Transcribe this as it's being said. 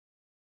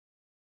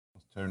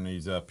Turn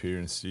these up here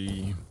and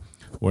see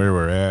where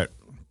we're at.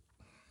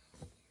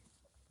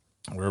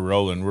 We're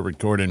rolling. We're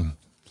recording.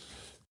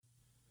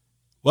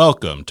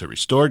 Welcome to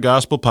Restore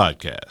Gospel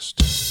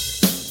Podcast.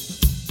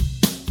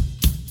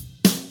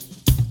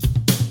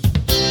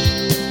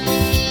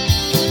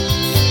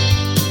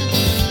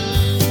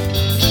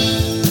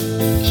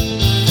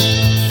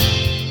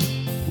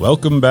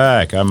 Welcome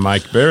back. I'm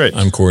Mike Barrett.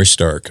 I'm Corey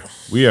Stark.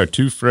 We are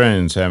two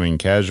friends having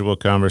casual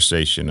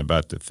conversation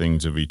about the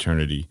things of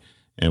eternity,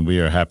 and we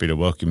are happy to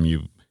welcome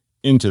you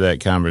into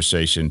that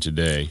conversation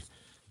today.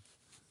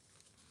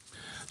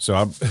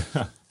 So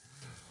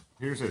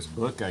here's this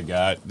book I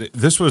got.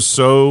 This was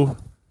so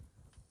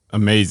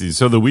amazing.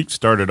 So the week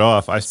started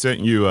off. I sent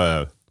you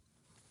a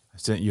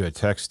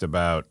text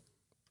about,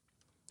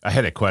 I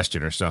had a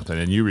question or something,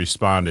 and you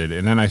responded,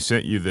 and then I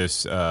sent you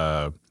this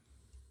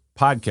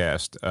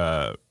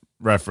podcast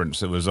reference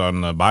that was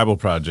on the Bible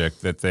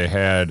Project that they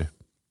had.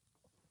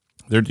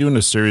 They're doing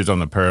a series on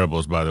the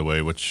parables, by the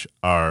way, which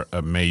are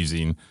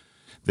amazing.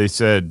 They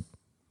said,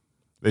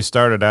 they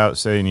started out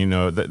saying, you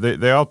know,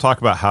 they all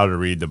talk about how to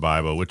read the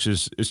Bible, which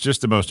is, it's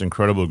just the most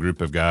incredible group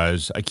of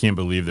guys. I can't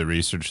believe the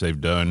research they've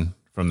done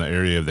from the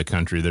area of the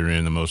country they're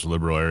in, the most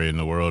liberal area in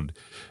the world,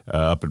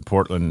 up in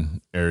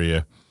Portland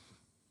area.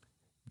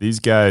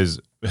 These guys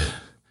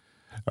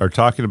are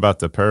talking about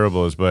the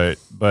parables, but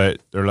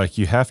they're like,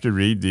 you have to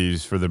read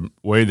these for the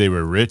way they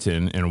were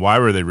written and why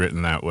were they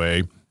written that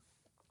way.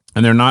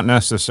 And they're not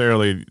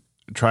necessarily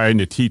trying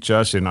to teach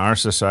us in our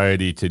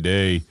society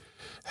today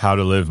how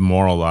to live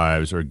moral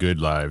lives or good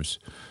lives.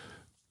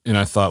 And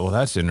I thought, well,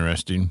 that's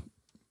interesting.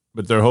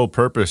 But their whole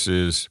purpose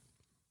is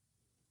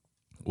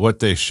what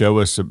they show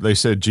us. They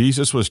said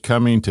Jesus was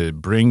coming to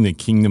bring the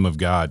kingdom of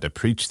God, to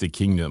preach the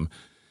kingdom.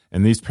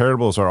 And these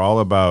parables are all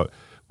about,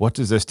 what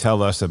does this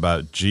tell us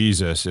about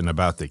Jesus and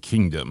about the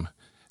kingdom?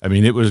 I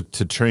mean, it was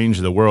to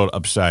change the world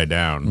upside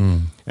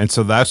down. And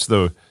so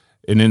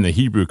and in the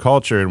Hebrew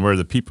culture and where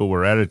the people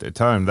were at the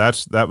time,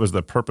 that was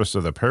the purpose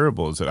of the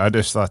parables. And I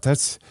just thought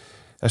that's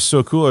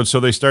so cool. And so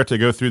they start to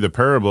go through the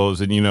parables,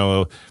 and you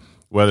know,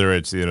 whether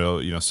it's you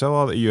know, sell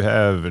all that you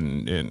have,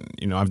 and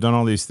you know, I've done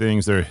all these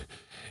things. They're,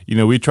 you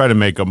know, we try to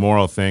make a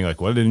moral thing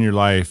like, what in your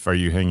life are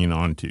you hanging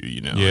on to?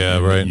 You know, yeah,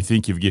 right. You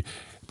think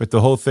but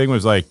the whole thing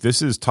was like,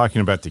 this is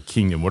talking about the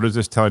kingdom. What is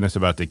this telling us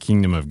about the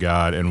kingdom of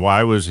God? And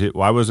why was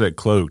it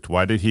cloaked?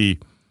 Why didn't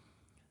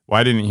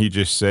he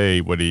just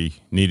say what he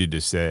needed to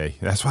say?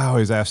 That's why I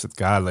always ask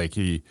God, like,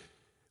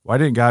 why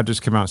didn't God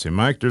just come out and say,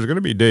 Mike, there's going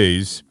to be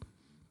days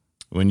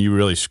when you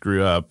really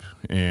screw up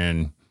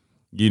and,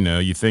 you know,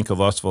 you think a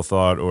lustful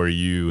thought, or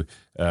you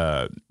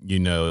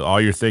know, all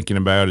you're thinking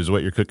about is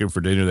what you're cooking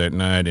for dinner that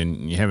night,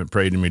 and you haven't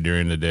prayed to me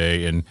during the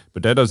day.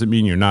 But that doesn't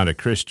mean you're not a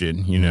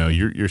Christian. You know,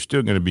 you're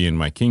still going to be in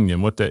my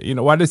kingdom.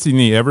 Why does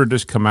he ever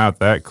just come out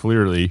that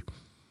clearly?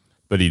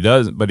 But he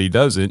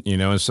doesn't, you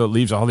know, and so it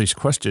leaves all these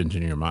questions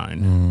in your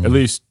mind, at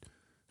least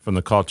from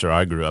the culture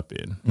I grew up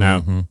in.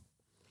 Now,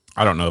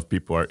 I don't know if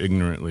people are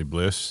ignorantly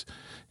bliss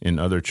in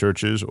other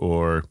churches,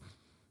 or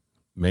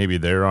maybe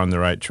they're on the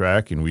right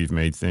track and we've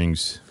made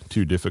things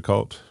too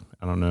difficult.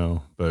 I don't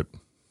know. But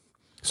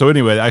so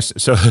anyway, I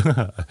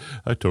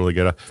totally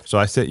get off. So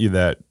I sent you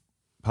that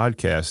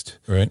podcast.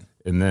 Right.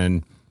 And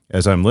then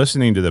as I'm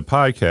listening to the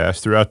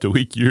podcast throughout the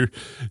week,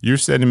 you're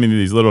sending me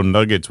these little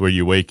nuggets where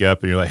you wake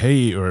up and you're like,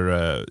 hey,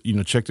 or you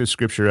know, check this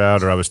scripture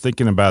out, or I was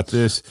thinking about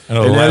this. I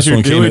know, the last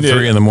one came at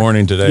 3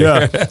 a.m. today.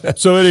 Yeah.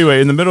 So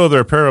anyway, in the middle of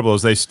their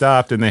parables, they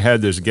stopped and they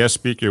had this guest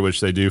speaker, which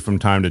they do from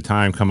time to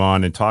time, come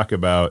on and talk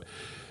about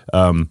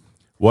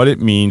what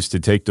it means to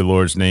take the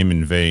Lord's name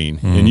in vain.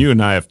 And you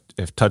and I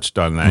have touched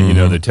on that, you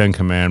know, the 10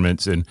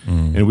 Commandments, and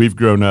we've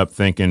grown up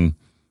thinking,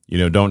 you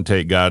know, don't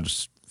take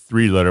God's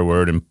 3-letter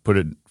word and put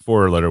it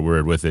 4-letter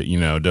word with it. You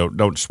know,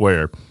 don't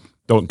swear,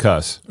 don't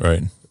cuss.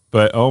 Right.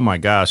 But oh my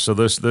gosh, so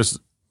this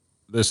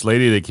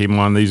lady that came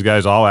on, these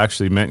guys all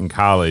actually met in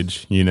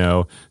college. You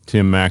know,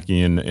 Tim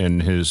Mackey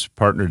and his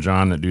partner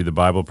John that do the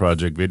Bible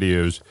Project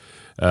videos.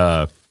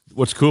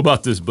 What's cool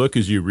about this book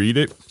is you read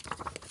it.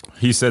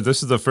 He said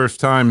this is the first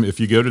time, if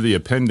you go to the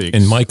appendix.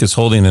 And Mike is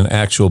holding an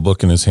actual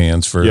book in his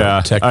hands for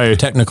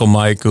technical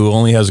Mike, who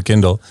only has a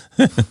Kindle.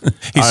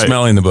 He's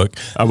smelling the book.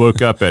 I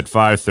woke up at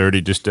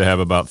 5:30 just to have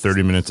about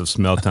 30 minutes of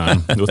smell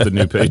time with the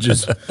new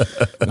pages.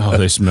 Oh,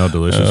 they smell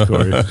delicious,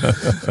 Corey.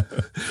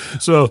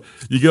 So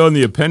you go in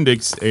the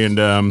appendix,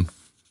 and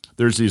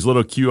there's these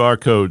little QR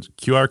codes.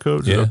 QR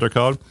codes, is that what they're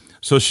called?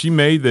 So she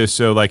made this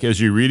so, like, as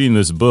you're reading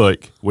this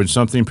book, when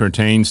something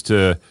pertains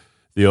to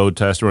the Old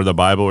Testament or the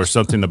Bible or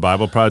something, the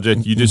Bible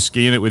Project, you just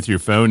scan it with your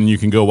phone and you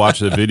can go watch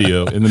the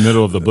video in the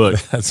middle of the book.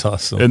 That's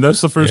awesome. And that's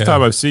the first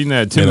time I've seen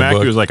that. Tim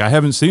Mackey was like, I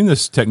haven't seen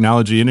this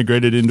technology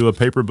integrated into a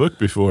paper book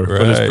before,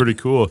 but it's pretty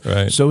cool.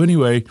 Right. So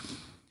anyway,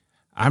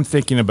 I'm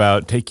thinking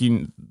about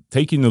taking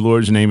the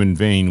Lord's name in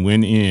vain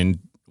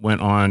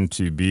went on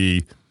to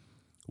be,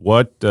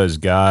 what does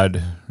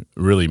God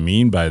really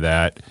mean by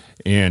that?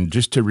 And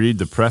just to read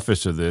the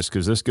preface of this,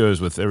 because this goes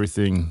with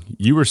everything.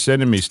 You were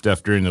sending me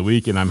stuff during the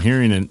week, and I'm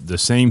hearing the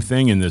same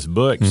thing in this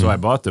book. So I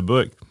bought the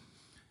book.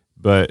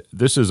 But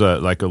this is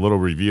like a little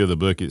review of the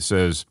book. It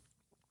says,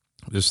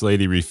 this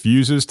lady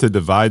refuses to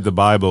divide the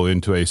Bible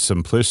into a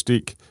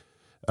simplistic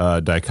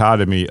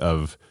dichotomy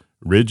of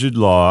rigid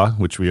law,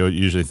 which we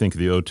usually think of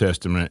the Old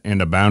Testament,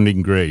 and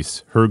abounding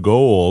grace. Her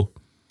goal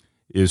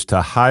is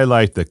to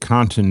highlight the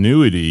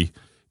continuity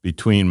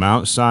between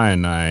Mount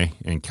Sinai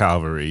and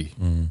Calvary,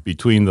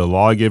 between the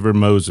lawgiver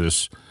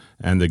Moses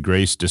and the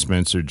grace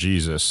dispenser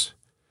Jesus.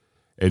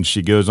 And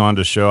she goes on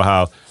to show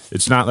how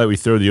it's not that we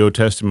throw the Old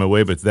Testament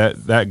away, but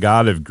that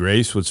God of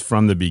grace was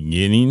from the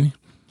beginning.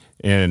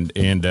 And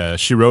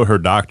she wrote her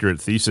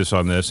doctorate thesis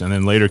on this, and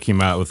then later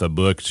came out with a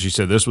book. She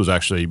said this was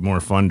actually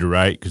more fun to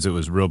write because it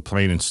was real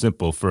plain and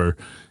simple for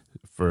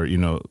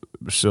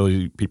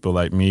silly people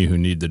like me who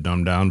need the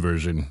dumbed down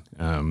version.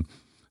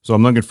 So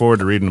I'm looking forward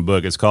to reading the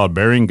book. It's called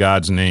Bearing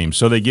God's Name.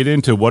 So they get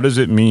into what does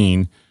it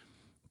mean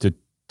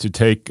to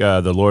take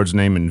the Lord's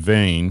name in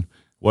vain?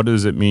 What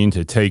does it mean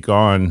to take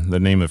on the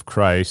name of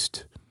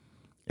Christ?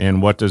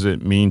 And what does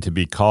it mean to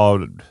be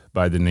called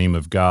by the name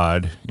of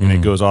God? And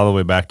it goes all the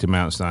way back to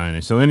Mount Sinai.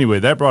 So anyway,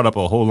 that brought up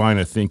a whole line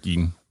of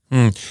thinking.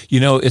 You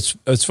know, it's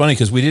funny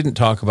because we didn't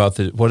talk about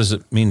what does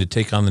it mean to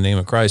take on the name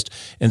of Christ.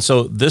 And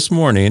so this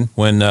morning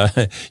when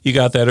you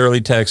got that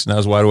early text and I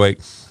was wide awake,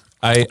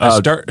 I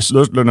start...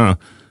 No.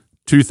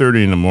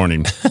 2:30 in the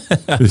morning.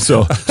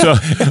 So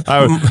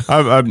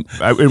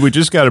we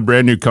just got a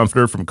brand new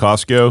comforter from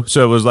Costco.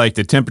 So it was like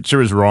the temperature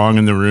was wrong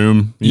in the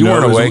room. You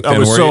weren't awake. I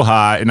was so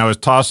hot, and I was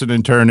tossing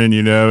and turning,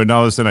 and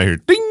all of a sudden I hear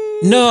ding.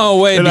 No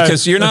way,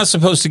 because you're not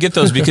supposed to get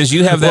those because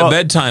you have that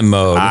bedtime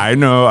mode. I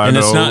know.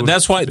 It's not.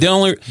 That's why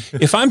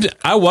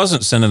I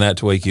wasn't sending that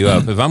to wake you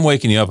up. If I'm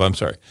waking you up, I'm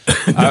sorry.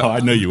 No,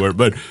 I know you were,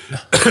 but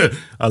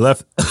I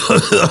left.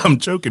 I'm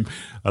joking.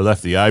 I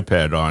left the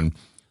iPad on.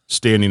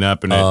 Standing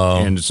up,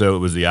 and so it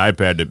was the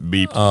iPad that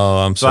beeped. Oh,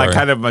 I'm sorry. So I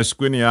kind of have my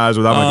squinty eyes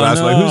without my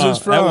glasses. Like, who's this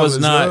from? That was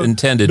not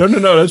intended.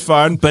 No, that's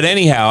fine. But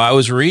anyhow, I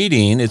was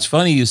reading. It's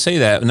funny you say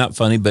that. Not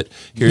funny, but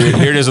here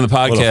it is on the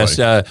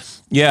podcast.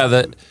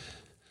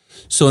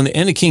 So in the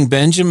end of King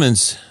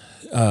Benjamin's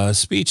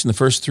speech in the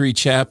first 3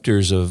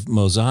 chapters of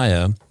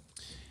Mosiah,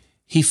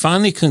 he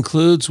finally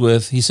concludes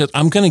with, he said,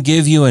 I'm going to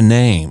give you a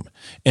name.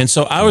 And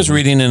so I was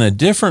reading in a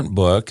different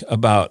book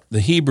about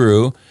the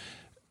Hebrew.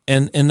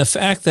 And the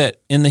fact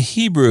that in the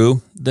Hebrew,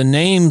 the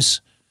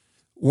names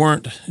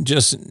weren't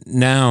just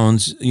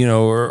nouns,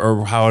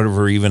 or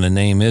however even a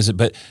name is,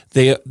 but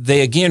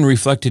they again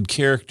reflected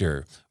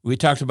character. We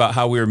talked about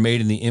how we were made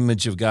in the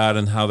image of God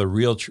and how the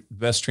real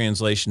best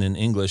translation in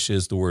English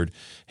is the word,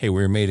 hey,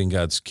 we were made in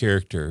God's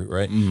character,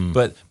 right?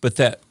 But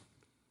that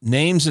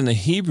names in the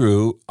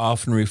Hebrew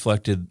often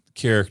reflected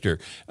character.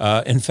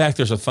 In fact,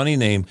 there's a funny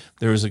name.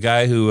 There was a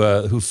guy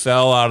who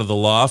fell out of the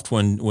loft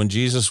when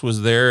Jesus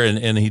was there,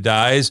 and he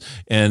dies,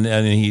 and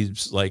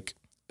he's like,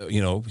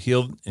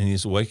 healed, and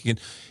he's awake again.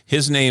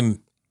 His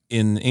name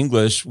in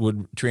English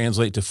would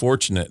translate to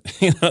fortunate.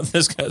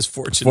 This guy's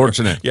fortunate.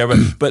 Fortunate. Yeah,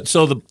 but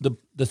so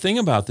the thing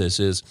about this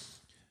is,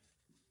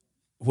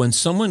 when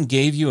someone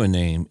gave you a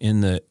name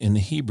in the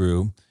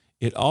Hebrew,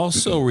 it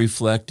also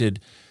reflected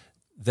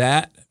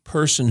that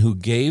person who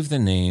gave the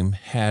name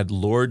had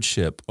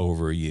lordship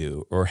over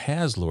you or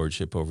has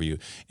lordship over you.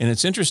 And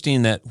it's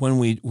interesting that when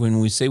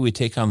we say we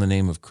take on the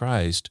name of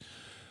Christ,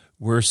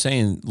 we're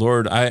saying,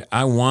 Lord,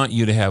 I want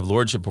you to have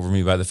lordship over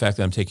me by the fact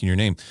that I'm taking your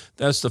name.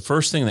 That's the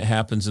first thing that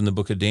happens in the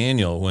book of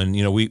Daniel when,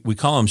 we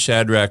call them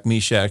Shadrach,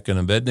 Meshach, and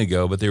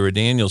Abednego, but they were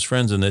Daniel's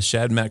friends in this.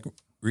 Shadrach,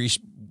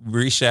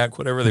 Meshach,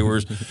 whatever they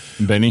were.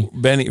 Benny,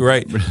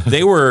 right.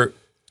 They were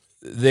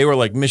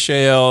like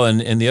Mishael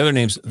and the other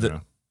names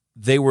that,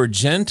 they were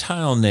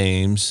Gentile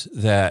names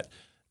that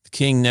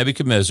King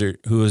Nebuchadnezzar,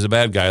 who was a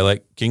bad guy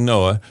like King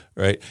Noah,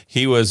 right?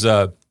 He was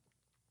the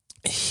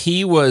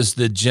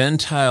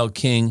Gentile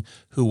king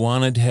who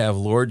wanted to have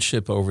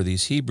lordship over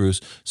these Hebrews.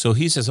 So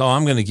he says,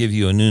 I'm going to give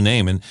you a new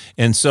name.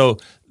 And so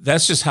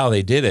that's just how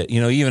they did it.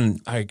 Even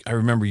I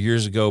remember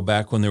years ago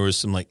back when there was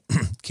some like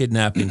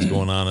kidnappings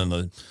going on in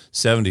the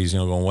 70s,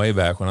 going way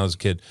back when I was a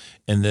kid.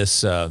 And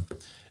this...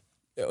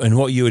 and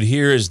what you would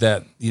hear is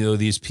that,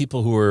 these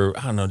people who are,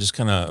 I don't know, just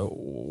kind of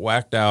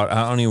whacked out.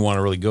 I don't even want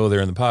to really go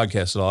there in the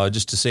podcast at all.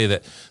 Just to say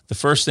that the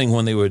first thing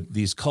when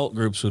these cult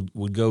groups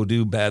would go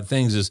do bad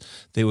things is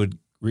they would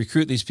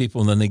recruit these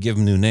people and then they give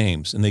them new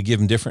names and they give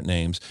them different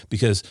names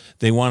because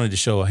they wanted to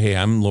show, hey,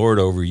 I'm Lord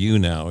over you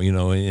now,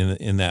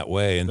 in that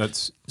way.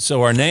 And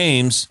so our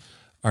names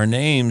are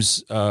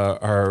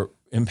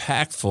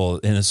impactful,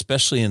 and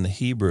especially in the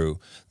Hebrew,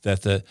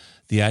 that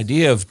the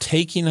idea of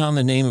taking on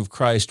the name of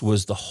Christ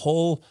was the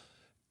whole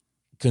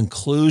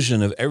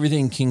conclusion of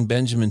everything King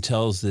Benjamin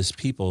tells this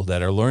people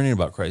that are learning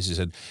about Christ. He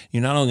said,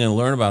 you're not only going to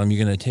learn about him,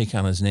 you're going to take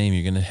on his name,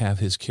 you're going to have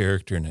his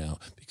character now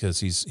because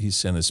he's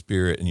sent a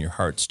spirit and your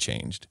heart's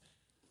changed.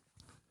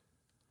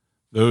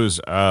 Those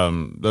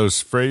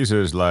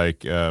phrases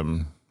like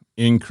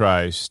in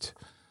Christ,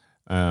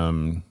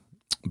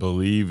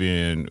 believe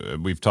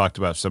in, we've talked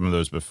about some of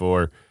those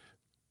before.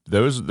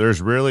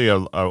 there's really a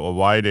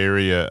wide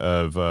area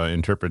of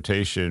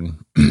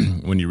interpretation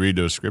when you read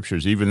those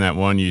scriptures. Even that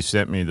one you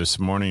sent me this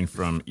morning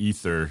from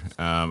Ether.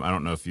 I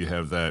don't know if you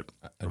have that.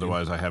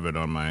 Otherwise, I have it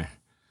on my.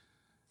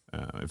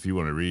 If you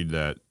want to read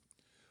that.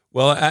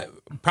 Well, I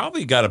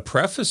probably got to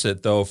preface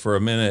it though for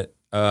a minute.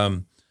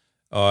 I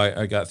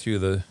got through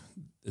the.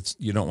 It's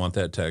you don't want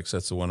that text.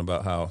 That's the one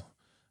about how.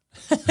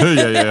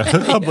 yeah.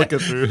 I'm looking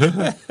through.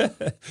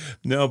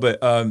 No, but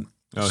oh,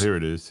 here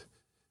it is.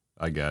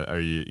 I got it. Are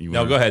you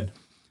no, go ahead.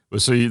 Well,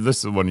 so this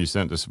is the one you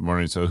sent this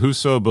morning. So,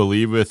 whoso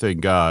believeth in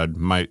God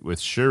might with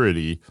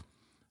surety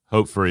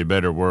hope for a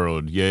better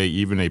world, yea,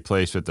 even a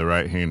place at the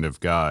right hand of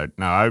God.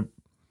 Now,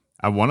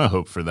 I want to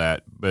hope for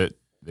that, but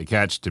the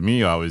catch to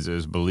me always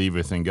is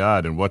believeth in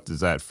God. And what does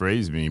that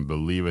phrase mean,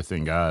 believeth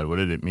in God? What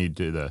did it mean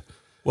to the...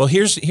 Well,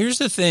 here's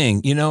the thing.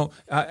 You know,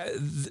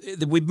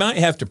 we might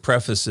have to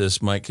preface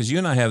this, Mike, because you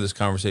and I have this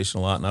conversation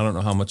a lot, and I don't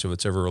know how much of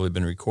it's ever really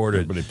been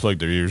recorded. Everybody plug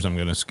their ears. I'm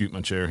going to scoot my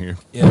chair here.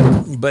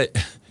 Yeah,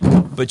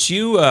 but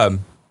you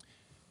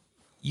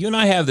and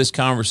I have this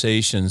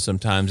conversation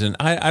sometimes, and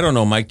I don't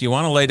know, Mike. Do you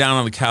want to lay down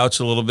on the couch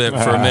a little bit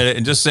for a minute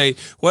and just say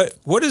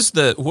what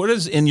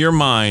is in your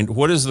mind?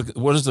 What is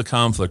the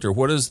conflict, or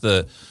what is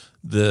the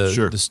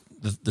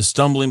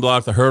stumbling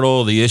block, the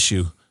hurdle, the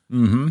issue?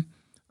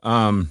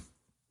 Mm-hmm.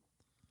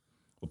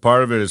 Well,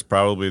 part of it is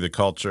probably the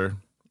culture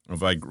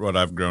of what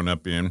I've grown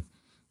up in.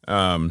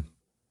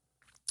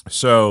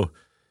 So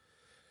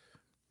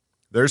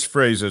there's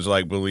phrases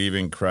like believe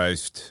in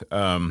Christ.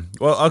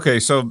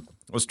 So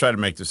let's try to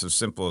make this as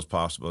simple as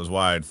possible, as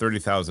wide,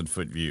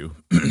 30,000-foot view.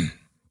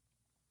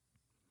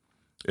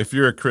 If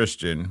you're a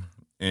Christian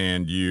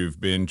and you've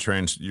been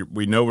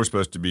we know we're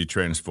supposed to be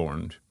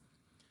transformed.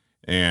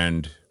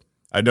 And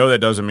I know that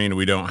doesn't mean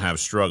we don't have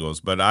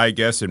struggles, but I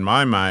guess in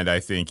my mind, I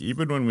think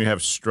even when we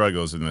have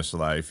struggles in this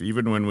life,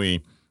 even when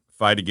we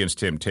fight against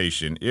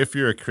temptation, if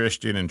you're a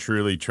Christian and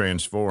truly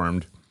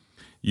transformed,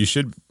 you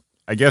should,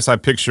 I guess I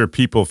picture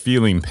people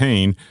feeling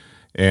pain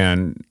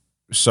and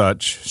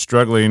such,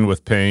 struggling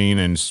with pain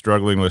and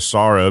struggling with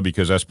sorrow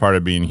because that's part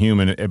of being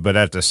human, but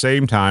at the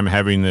same time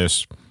having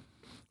this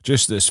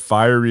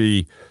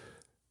fiery,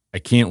 I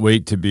can't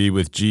wait to be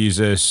with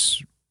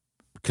Jesus,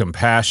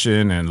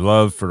 compassion and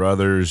love for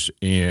others.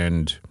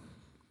 And,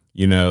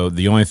 you know,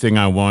 the only thing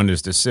I want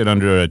is to sit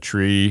under a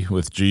tree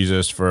with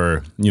Jesus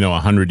for,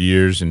 100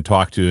 years and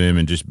talk to him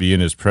and just be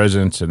in his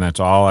presence. And that's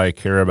all I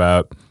care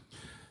about.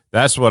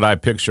 That's what I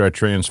picture a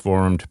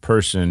transformed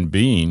person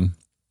being.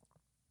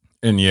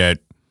 And yet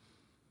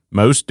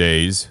most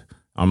days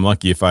I'm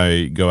lucky if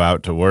I go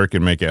out to work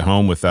and make it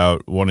home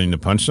without wanting to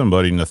punch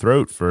somebody in the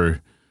throat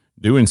for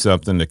doing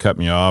something to cut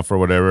me off or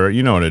whatever.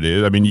 You know what it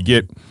is. I mean,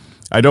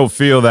 I don't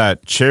feel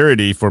that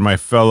charity for my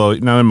fellow.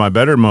 Now, in my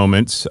better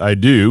moments, I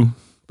do,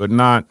 but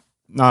not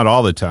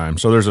all the time.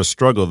 So there's a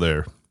struggle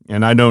there.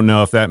 And I don't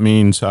know if that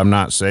means I'm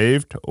not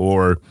saved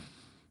or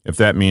if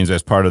that means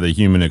that's part of the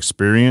human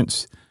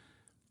experience.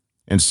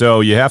 And so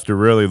you have to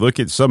really look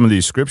at some of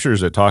these scriptures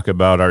that talk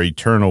about our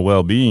eternal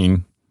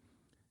well-being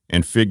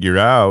and figure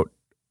out,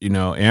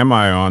 am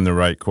I on the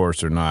right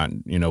course or not?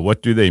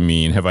 What do they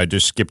mean? Have I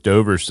just skipped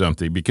over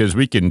something? Because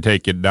we can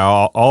take it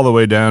all the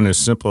way down as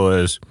simple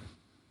as,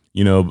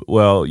 you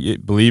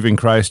believe in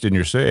Christ and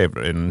you're saved.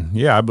 And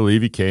yeah, I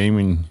believe he came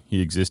and he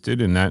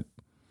existed and that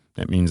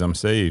means I'm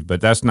saved.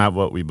 But that's not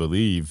what we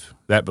believe.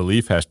 That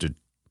belief has to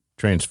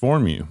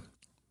transform you.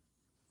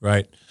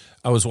 Right.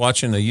 I was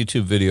watching a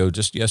YouTube video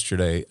just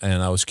yesterday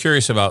and I was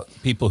curious about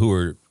people who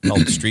were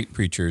called street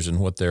preachers and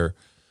what their,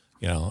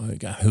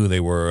 who they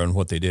were and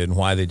what they did and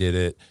why they did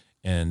it.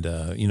 And,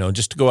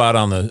 just to go out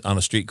on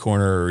a street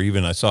corner, or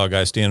even I saw a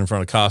guy stand in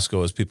front of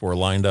Costco as people were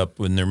lined up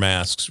with their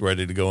masks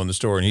ready to go in the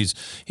store. And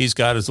he's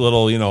got his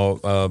little,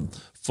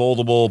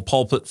 foldable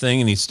pulpit thing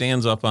and he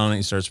stands up on it and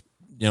he starts,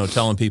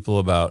 telling people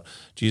about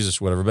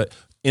Jesus, or whatever. But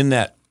in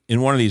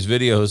one of these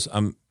videos,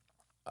 I'm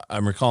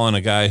recalling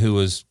a guy who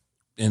was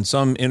in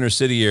some inner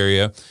city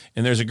area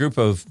and there's a group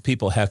of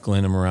people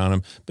heckling him around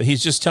him, but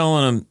he's just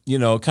telling them,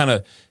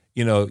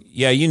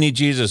 yeah, you need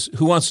Jesus.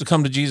 Who wants to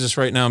come to Jesus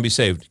right now and be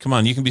saved? Come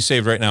on, you can be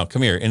saved right now.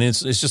 Come here. And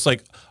it's just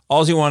like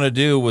all he wanted to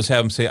do was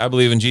have them say, I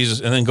believe in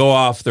Jesus, and then go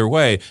off their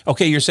way.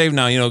 Okay, you're saved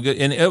now.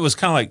 And it was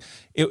kind of like,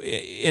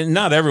 and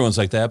not everyone's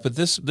like that, but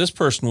this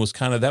person was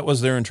that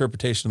was their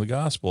interpretation of the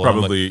gospel.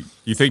 Probably.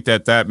 You think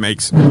that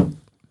makes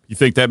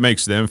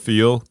them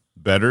feel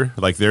better,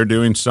 like they're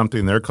doing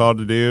something they're called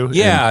to do?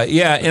 Yeah,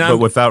 but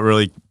without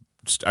really.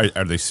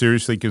 Are they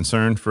seriously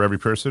concerned for every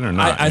person or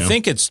not? I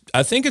think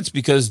it's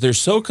because they're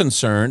so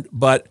concerned,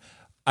 but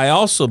I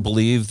also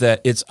believe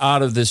that it's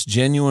out of this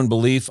genuine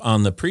belief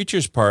on the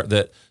preacher's part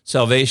that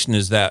salvation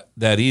is that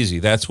easy.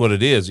 That's what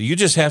it is. You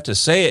just have to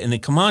say it,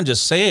 and come on,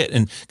 just say it.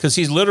 And because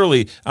he's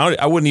literally,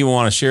 I wouldn't even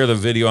want to share the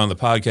video on the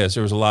podcast.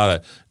 There was a lot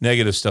of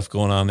negative stuff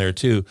going on there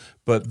too.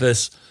 But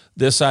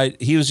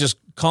he was just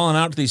calling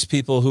out to these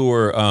people who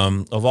were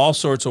of all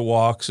sorts of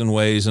walks and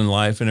ways in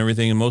life and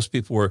everything, and most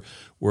people were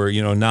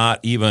not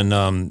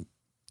even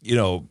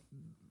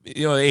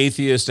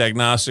atheist,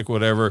 agnostic,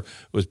 whatever,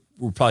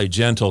 were probably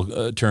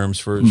gentle terms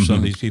for some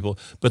of these people.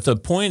 But the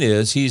point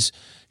is,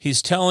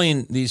 he's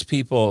telling these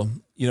people,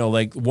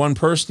 like one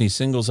person, he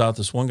singles out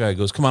this one guy,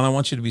 goes, "Come on, I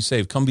want you to be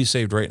saved. Come be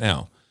saved right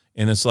now."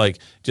 And it's like,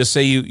 just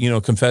say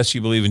you confess you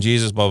believe in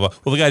Jesus, blah, blah, blah.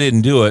 Well, the guy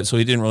didn't do it, so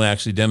he didn't really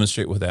actually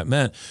demonstrate what that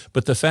meant.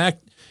 But the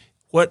fact,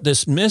 what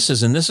this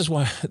misses, and this is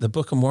why the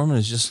Book of Mormon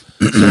is just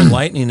so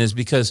enlightening, is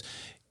because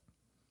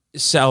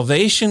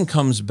salvation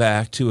comes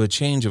back to a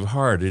change of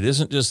heart. It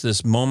isn't just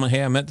this moment,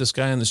 hey, I met this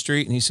guy on the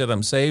street, and he said,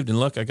 I'm saved, and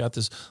look, I got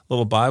this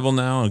little Bible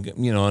now, and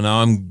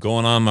now I'm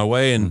going on my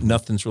way, and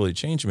nothing's really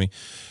changed me.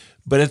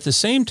 But at the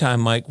same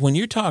time, Mike, when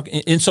you're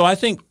talking, and so I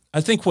think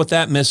what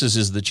that misses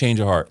is the change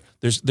of heart.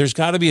 There's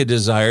got to be a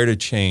desire to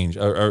change,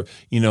 or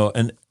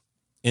an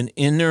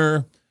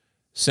inner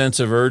sense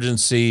of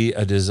urgency,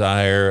 a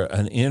desire,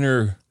 an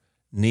inner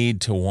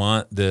need to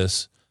want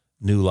this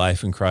new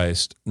life in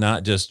Christ.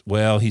 Not just,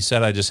 well, he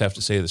said I just have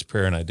to say this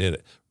prayer and I did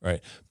it,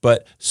 right?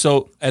 But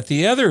so at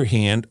the other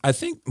hand, I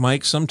think,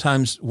 Mike,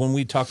 sometimes when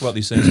we talk about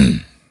these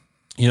things,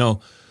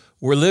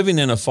 we're living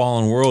in a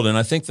fallen world, and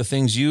I think the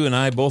things you and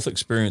I both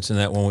experience in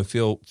that when we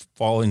feel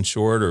falling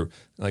short or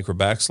like we're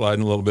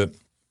backsliding a little bit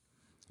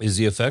is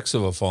the effects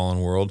of a fallen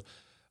world.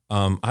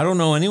 I don't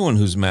know anyone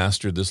who's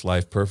mastered this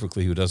life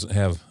perfectly who doesn't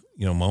have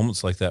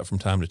moments like that from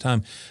time to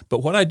time.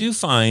 But what I do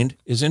find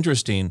is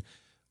interesting,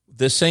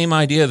 the same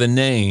idea, the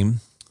name,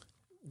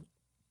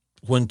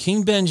 when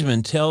King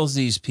Benjamin tells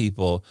these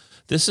people,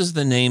 this is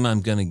the name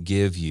I'm going to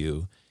give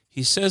you,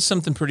 he says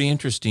something pretty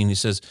interesting. He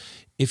says,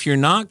 if you're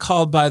not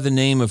called by the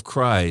name of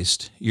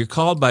Christ, you're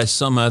called by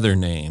some other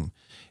name.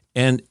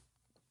 And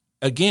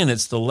again,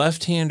 it's the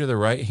left hand or the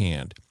right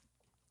hand.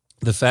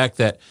 The fact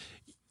that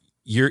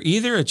you're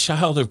either a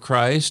child of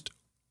Christ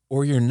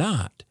or you're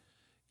not.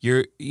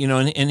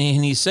 And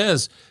he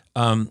says,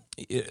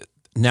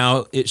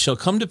 now it shall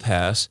come to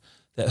pass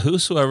that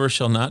whosoever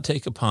shall not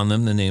take upon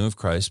them the name of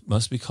Christ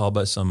must be called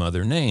by some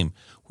other name.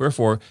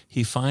 Wherefore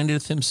he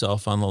findeth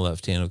himself on the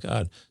left hand of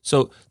God.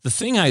 So the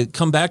thing I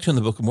come back to in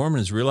the Book of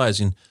Mormon is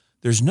realizing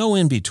there's no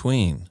in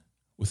between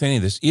with any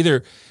of this.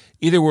 Either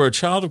we're a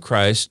child of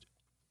Christ,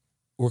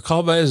 we're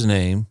called by his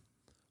name,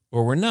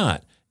 or we're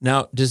not.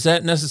 Now, does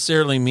that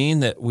necessarily mean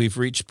that we've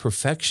reached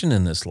perfection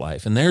in this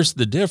life? And there's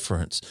the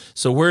difference.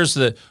 So where's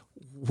the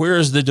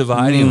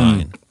dividing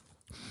line?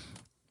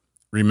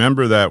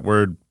 Remember that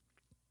word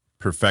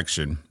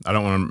perfection. I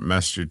don't want to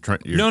mess your train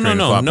of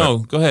thought. No.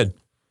 Go ahead.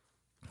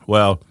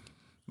 Well,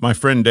 my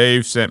friend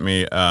Dave sent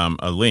me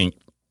a link.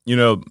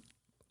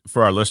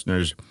 For our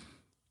listeners,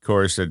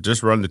 Corey said,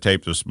 just run the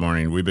tape this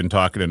morning. We've been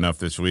talking enough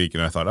this week.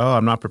 And I thought,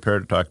 I'm not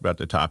prepared to talk about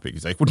the topic.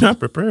 He's like, we're not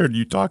prepared.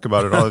 You talk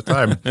about it all the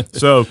time.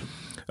 So,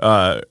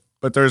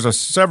 but there's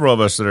several of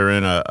us that are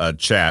in a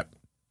chat,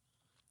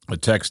 a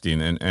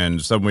texting,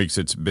 and some weeks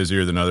it's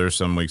busier than others.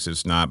 Some weeks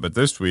it's not. But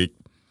this week,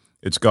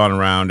 it's gone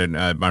around,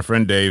 and my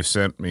friend Dave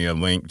sent me a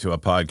link to a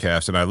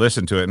podcast, and I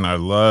listened to it, and I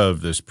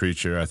love this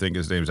preacher. I think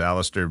his name's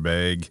Alistair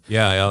Begg.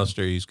 Yeah,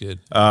 Alistair, he's good.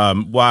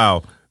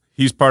 Wow.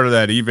 He's part of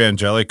that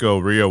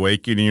evangelical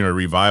reawakening or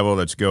revival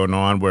that's going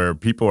on where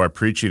people are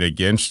preaching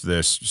against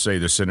this, say,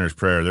 the sinner's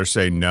prayer. They're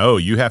saying, no,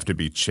 you have to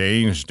be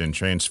changed and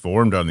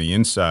transformed on the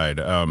inside,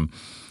 and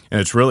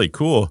it's really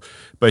cool.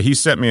 But he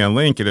sent me a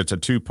link, and it's a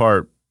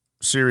 2-part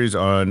series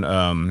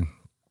on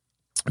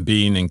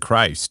being in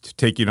Christ,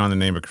 taking on the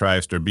name of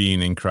Christ or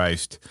being in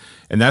Christ.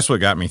 And that's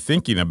what got me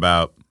thinking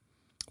about,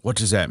 what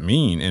does that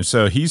mean? And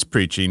so he's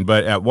preaching,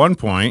 but at one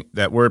point,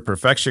 that word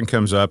perfection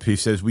comes up. He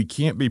says, we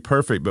can't be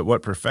perfect, but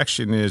what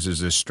perfection is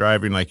this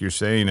striving like you're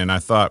saying. And I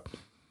thought,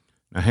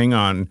 now hang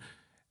on.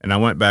 And I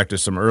went back to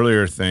some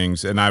earlier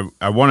things, and I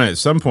want to at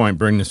some point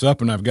bring this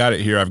up, and I've got it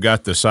here. I've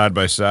got the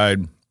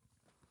side-by-side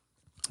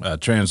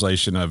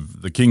translation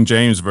of the King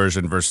James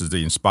Version versus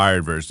the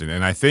inspired version.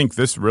 And I think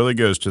this really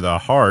goes to the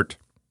heart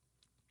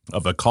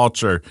of a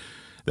culture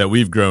that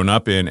we've grown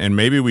up in, and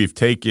maybe we've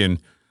taken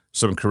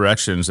some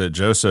corrections that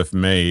Joseph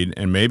made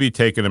and maybe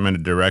taken them in a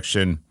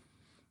direction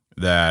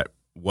that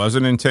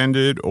wasn't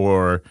intended,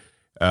 or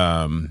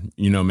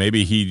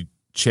maybe he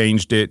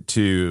changed it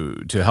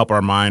to help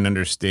our mind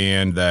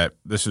understand that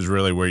this is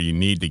really where you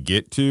need to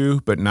get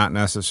to, but not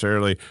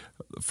necessarily.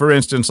 For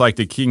instance, like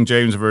the King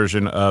James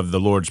Version of the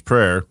Lord's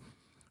Prayer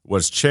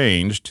was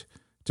changed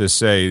to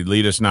say,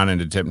 lead us not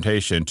into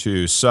temptation,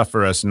 to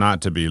suffer us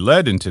not to be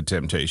led into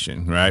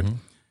temptation, right? Mm-hmm.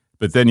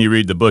 But then you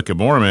read the Book of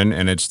Mormon,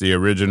 and it's the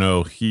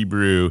original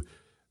Hebrew,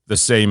 the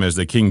same as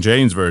the King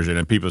James Version,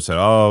 and people say,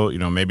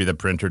 maybe the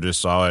printer just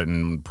saw it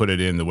and put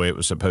it in the way it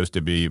was supposed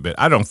to be, but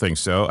I don't think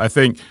so. I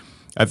think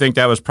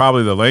that was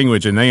probably the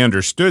language, and they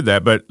understood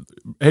that. But,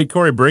 hey,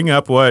 Corey, bring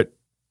up what,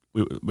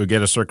 we'll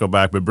get a circle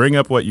back, but bring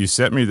up what you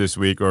sent me this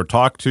week, or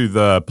talk to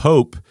the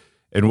Pope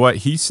and what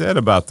he said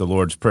about the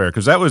Lord's Prayer,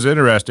 because that was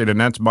interesting, and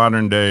that's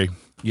modern day.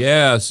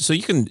 Yeah, so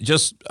you can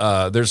just,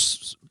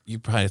 you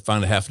probably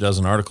find a half a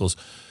dozen articles.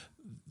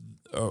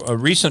 A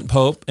recent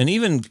Pope, and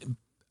even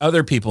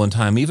other people in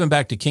time, even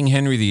back to King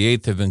Henry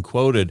VIII, have been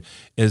quoted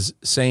as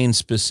saying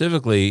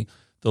specifically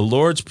the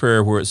Lord's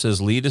Prayer, where it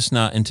says, lead us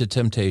not into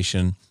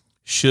temptation,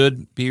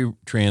 should be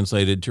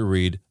translated to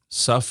read,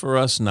 suffer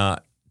us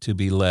not to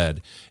be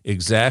led,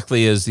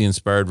 exactly as the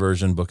inspired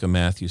version book of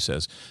Matthew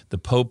says. The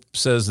Pope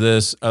says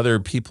this, other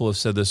people have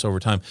said this over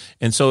time.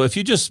 And so if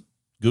you just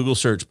Google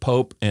search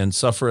Pope and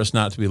suffer us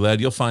not to be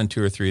led, you'll find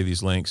 2 or 3 of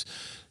these links.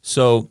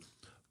 So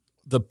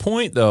the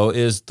point, though,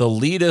 is the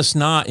lead us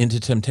not into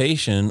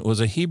temptation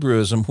was a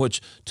Hebrewism,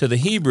 which to the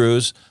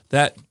Hebrews,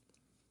 that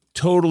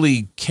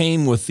totally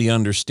came with the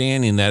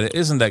understanding that it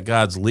isn't that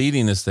God's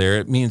leading us there.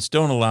 It means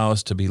don't allow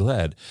us to be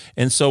led.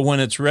 And so when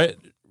it's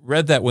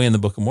read that way in the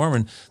Book of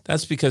Mormon,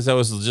 that's because that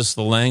was just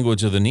the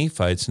language of the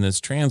Nephites, and it's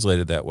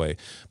translated that way.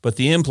 But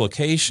the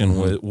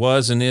implication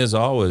was and is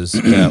always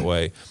that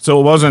way. So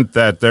it wasn't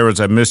that there was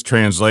a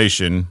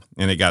mistranslation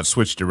and it got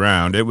switched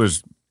around.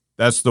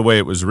 That's the way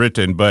it was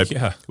written, but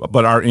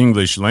our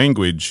English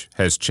language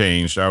has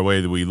changed. Our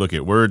way that we look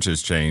at words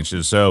has changed.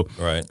 And so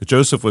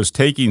Joseph was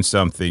taking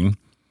something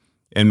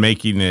and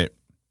making it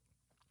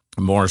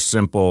more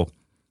simple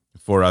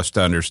for us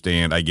to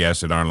understand, I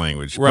guess, in our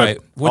language. Right,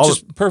 which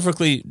is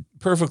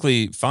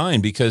perfectly fine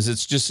because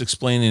it's just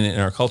explaining it in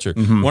our culture.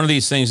 One of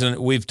these things, and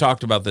we've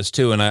talked about this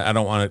too, and I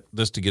don't want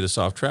this to get us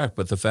off track,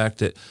 but the fact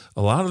that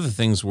a lot of the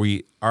things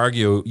we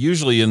argue,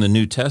 usually in the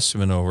New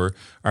Testament over,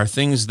 are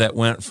things that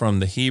went from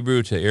the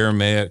Hebrew to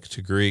Aramaic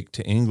to Greek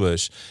to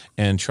English,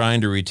 and trying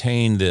to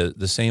retain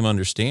the same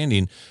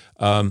understanding.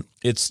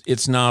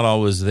 It's not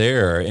always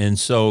there. And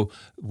so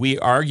we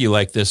argue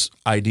like this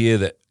idea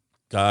that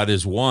God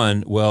is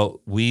one.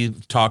 Well,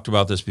 we've talked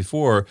about this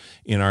before.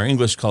 In our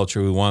English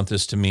culture, we want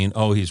this to mean,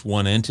 he's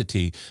one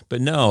entity. But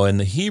no, in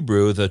the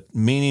Hebrew, the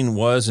meaning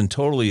was and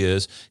totally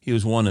is he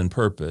was one in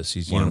purpose.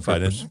 He's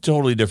unified. It's a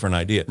totally different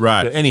idea.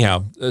 Right. But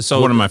anyhow,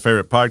 so one of my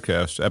favorite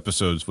podcast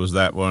episodes was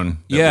that one.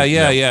 Yeah.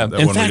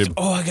 In fact,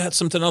 I got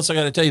something else I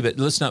got to tell you, but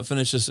let's not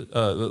finish this.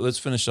 Let's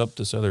finish up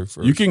this other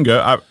first. You can go.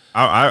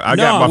 I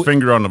got my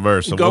finger on the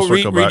verse. So go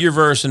read your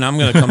verse, and I'm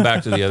going to come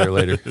back to the other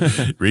later.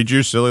 Read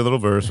your silly little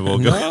verse, and we'll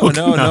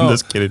go. No. I'm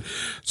just kidding.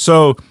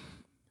 So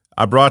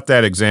I brought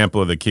that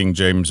example of the King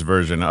James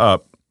Version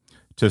up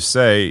to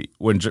say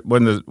when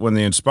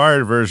the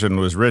inspired version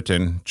was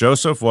written,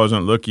 Joseph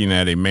wasn't looking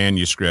at a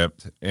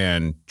manuscript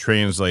and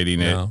translating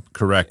it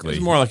correctly.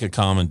 It's more like a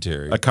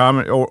commentary. A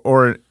comment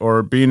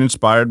or being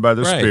inspired by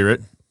the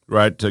Spirit,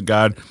 right, to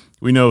God.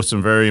 We know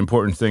some very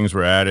important things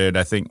were added.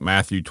 I think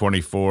Matthew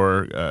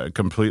 24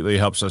 completely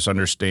helps us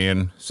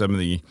understand some of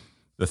the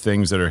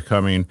things that are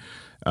coming.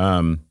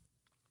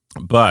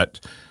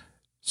 But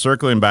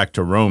circling back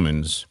to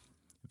Romans,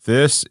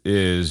 this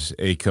is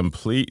a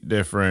complete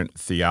different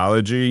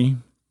theology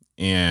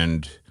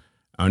and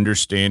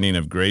understanding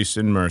of grace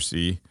and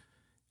mercy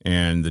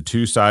and the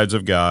two sides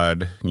of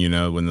God. You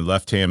know, when the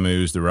left hand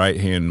moves, the right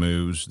hand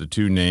moves, the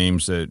two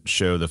names that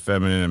show the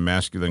feminine and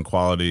masculine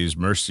qualities,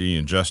 mercy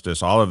and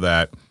justice, all of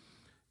that.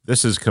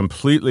 This is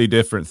completely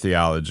different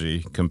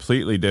theology,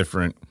 completely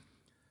different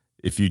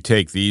if you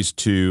take these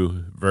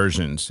two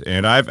versions.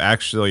 And I've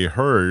actually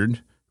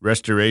heard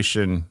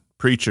Restoration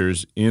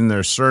preachers in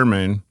their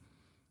sermon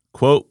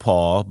quote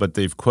Paul, but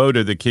they've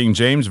quoted the King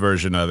James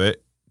Version of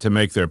it to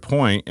make their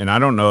point. And I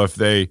don't know if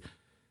they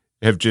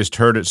have just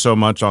heard it so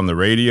much on the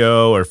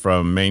radio or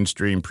from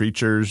mainstream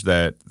preachers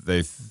that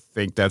they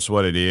think that's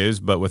what it is.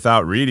 But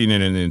without reading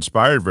it in the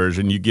inspired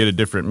version, you get a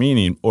different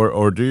meaning.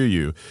 Or do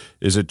you?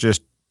 Is it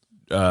just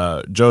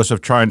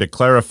Joseph trying to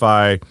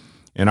clarify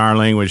in our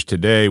language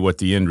today what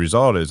the end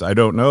result is? I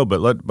don't know,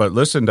 but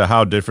listen to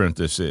how different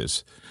this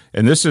is.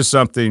 And this is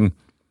something,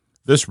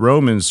 this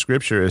Romans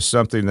scripture is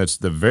something that's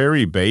the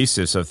very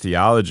basis of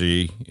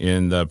theology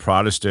in the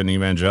Protestant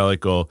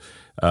evangelical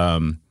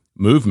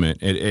movement.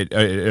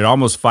 It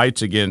almost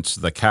fights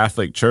against the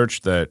Catholic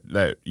Church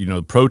that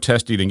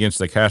protesting against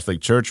the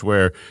Catholic Church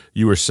where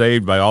you were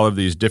saved by all of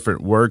these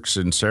different works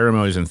and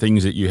ceremonies and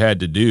things that you had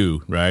to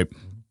do, right?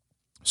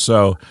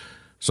 So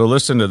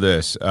listen to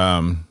this.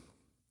 The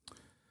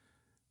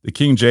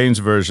King James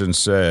Version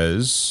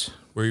says...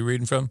 Where are you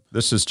reading from?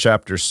 This is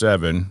chapter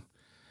 7,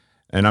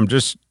 and I'm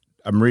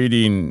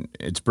reading,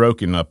 it's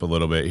broken up a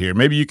little bit here.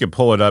 Maybe you could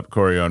pull it up,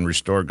 Corey, on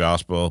Restore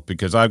Gospel,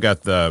 because I've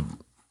got the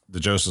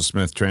Joseph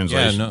Smith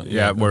translation,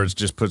 where it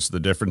just puts the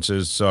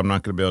differences, so I'm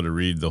not going to be able to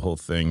read the whole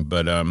thing.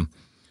 But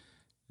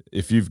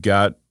if you've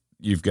got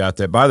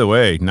that. By the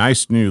way,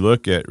 nice new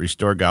look at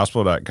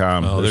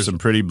restoregospel.com. There's some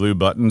pretty blue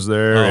buttons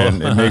there,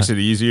 and it makes it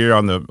easier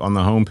on the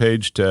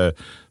homepage to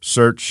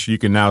search. You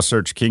can now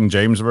search King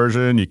James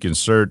Version. You can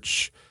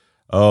search...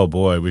 Oh,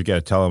 boy, we've got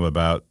to tell them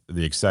about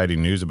the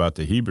exciting news about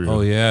the Hebrew.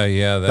 Oh,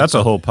 yeah. That's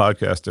a whole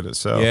podcast in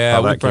itself. Yeah,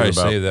 we'll probably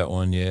save that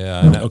one,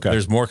 yeah. Okay.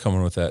 There's more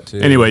coming with that, too.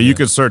 Anyway, you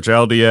can search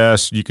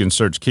LDS. You can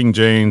search King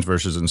James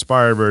versus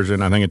Inspired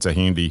Version. I think it's a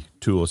handy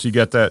tool. So you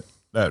got that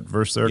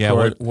verse there,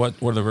 Corey?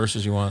 What are the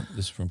verses you want?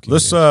 This is from King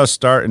James. Let's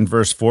start in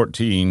verse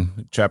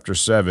 14, chapter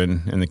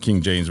 7, in the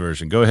King James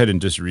Version. Go ahead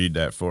and just read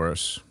that for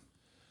us.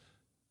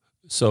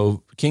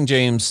 So King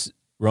James...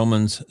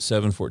 Romans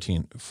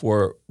 7:14.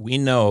 For we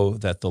know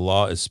that the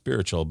law is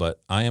spiritual,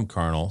 but I am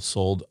carnal,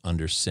 sold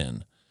under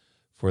sin.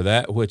 For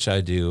that which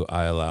I do,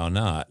 I allow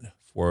not.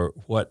 For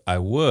what I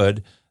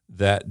would,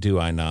 that do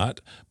I not.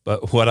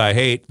 But what I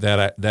hate,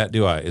 that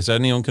do I. Is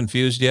anyone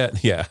confused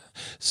yet? Yeah.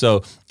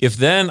 So if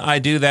then I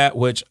do that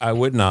which I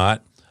would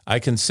not, I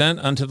consent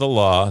unto the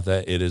law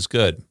that it is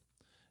good.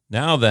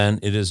 Now then,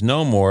 it is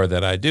no more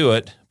that I do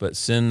it, but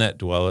sin that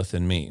dwelleth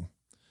in me.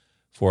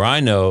 For I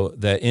know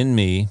that in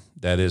me,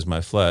 that is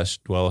my flesh,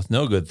 dwelleth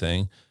no good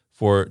thing,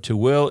 for to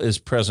will is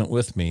present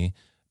with me,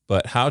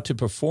 but how to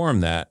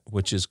perform that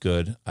which is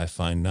good I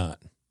find not.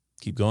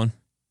 Keep going.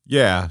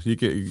 Yeah,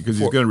 because he's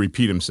going to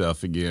repeat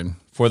himself again.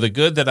 For the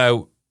good that I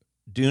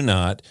do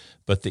not,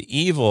 but the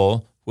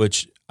evil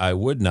which I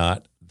would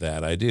not,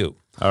 that I do.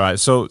 All right,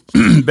 so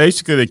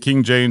basically the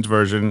King James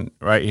Version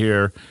right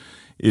here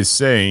is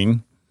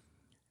saying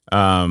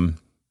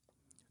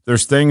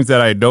there's things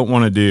that I don't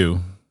want to do.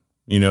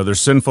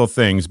 There's sinful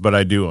things, but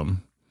I do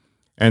them.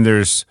 And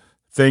there's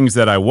things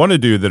that I want to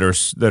do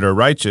that are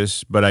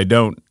righteous, but I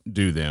don't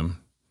do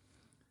them.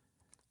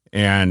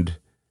 And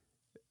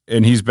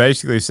he's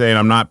basically saying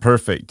I'm not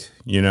perfect.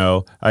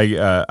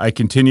 I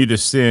continue to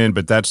sin,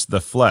 but that's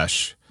the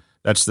flesh.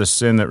 That's the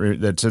sin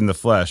that's in the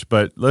flesh.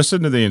 But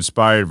listen to the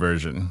Inspired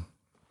Version.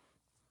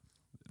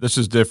 This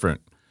is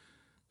different.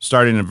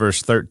 Starting in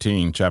verse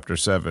 13, chapter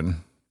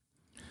 7.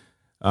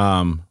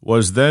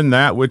 Was then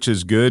that which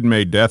is good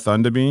made death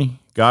unto me?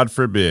 God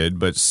forbid,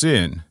 but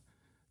sin,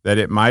 that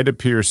it might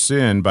appear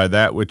sin by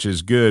that which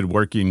is good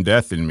working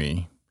death in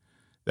me,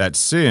 that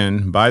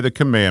sin by the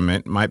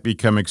commandment might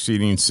become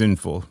exceeding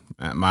sinful.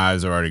 My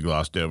eyes are already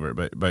glossed over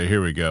it, but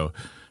here we go.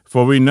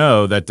 For we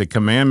know that the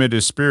commandment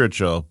is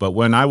spiritual, but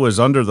when I was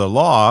under the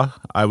law,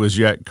 I was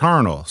yet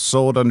carnal,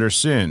 sold under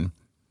sin.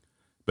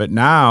 But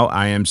now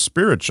I am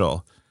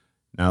spiritual.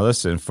 Now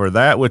listen, for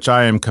that which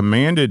I am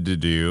commanded to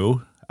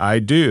do, I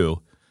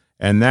do,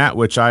 and that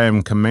which I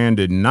am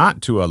commanded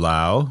not to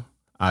allow,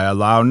 I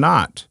allow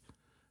not.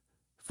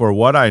 For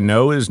what I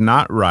know is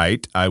not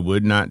right, I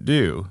would not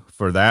do.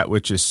 For that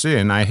which is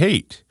sin, I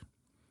hate.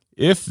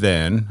 If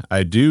then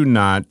I do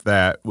not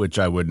that which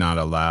I would not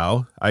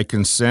allow, I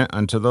consent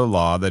unto the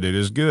law that it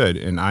is good,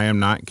 and I am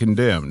not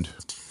condemned.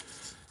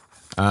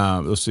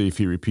 We'll see if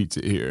he repeats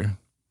it here.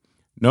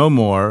 No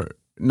more.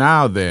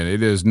 Now then,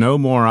 it is no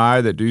more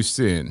I that do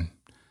sin,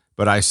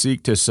 but I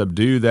seek to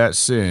subdue that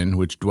sin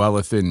which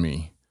dwelleth in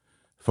me.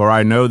 For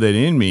I know that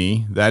in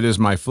me, that is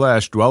my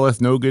flesh,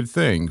 dwelleth no good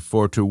thing,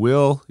 for to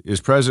will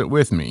is present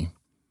with me.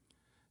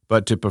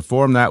 But to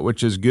perform that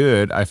which is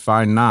good, I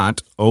find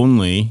not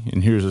only,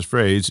 and here's his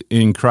phrase,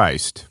 in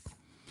Christ.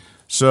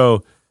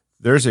 So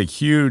there's a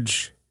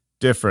huge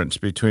difference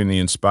between the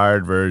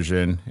Inspired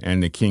Version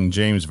and the King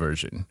James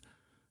Version,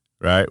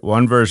 right?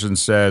 One version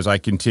says, I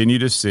continue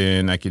to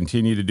sin, I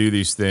continue to do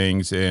these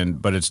things,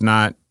 but it's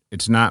not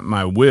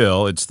my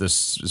will,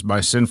 it's my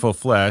sinful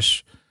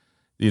flesh.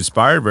 The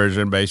Inspired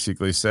Version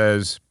basically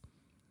says,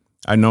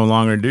 I no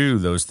longer do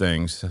those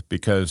things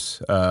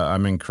because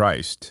I'm in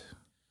Christ.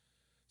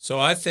 So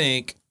I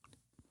think,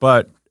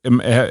 but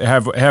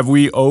have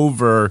we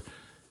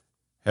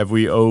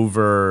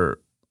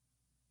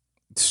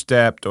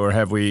overstepped, or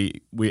have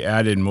we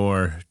added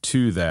more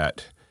to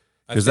that?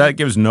 Because that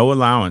gives no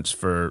allowance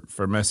for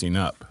messing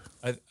up.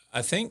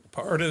 I think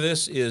part of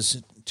this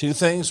is two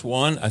things.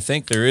 One, I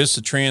think there is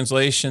a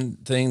translation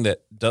thing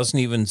that doesn't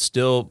even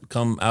still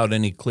come out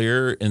any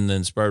clearer in the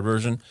Inspired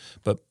Version.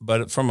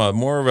 But from a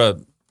more of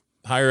a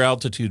higher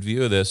altitude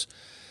view of this,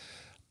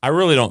 I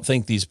really don't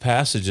think these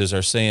passages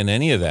are saying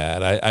any of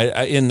that.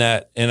 I in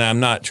that, and I'm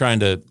not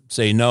trying to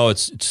say no,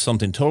 it's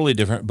something totally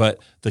different. But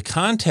the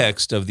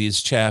context of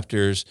these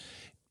chapters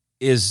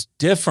is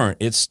different.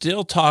 It's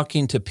still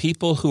talking to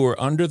people who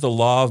are under the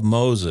law of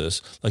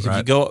Moses. Like if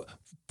you go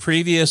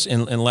previous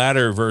and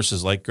latter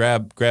verses, like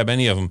grab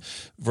any of them.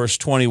 Verse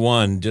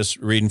 21, just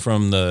reading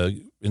from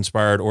the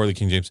Inspired or the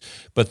King James.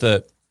 But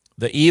the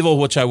evil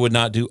which I would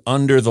not do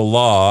under the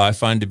law, I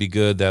find to be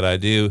good that I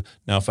do.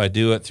 Now, if I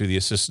do it through the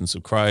assistance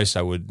of Christ,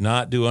 I would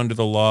not do under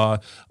the law.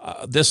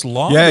 This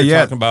law we're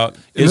talking about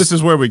and this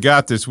is where we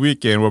got this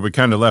weekend, where we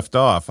kind of left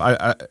off.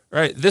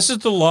 Right. This is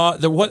the law.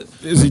 What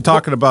is he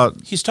talking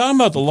about? He's talking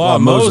about the law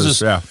of Moses.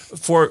 Yeah.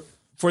 For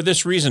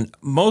this reason,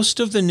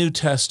 most of the New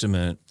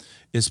Testament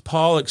is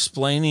Paul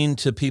explaining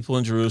to people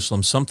in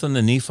Jerusalem something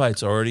the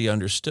Nephites already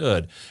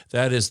understood.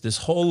 That is, this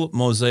whole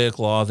Mosaic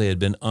law they had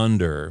been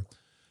under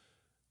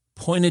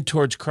pointed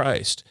towards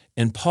Christ.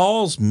 And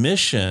Paul's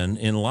mission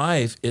in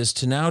life is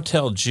to now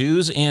tell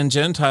Jews and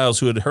Gentiles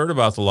who had heard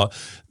about the law,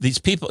 these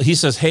people, he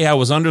says, hey, I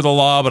was under the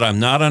law, but I'm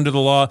not under the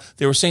law.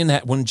 They were saying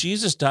that when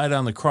Jesus died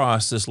on the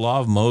cross, this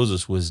law of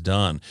Moses was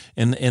done.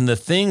 And the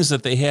things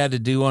that they had to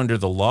do under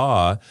the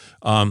law,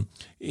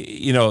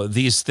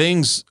 these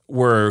things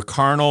were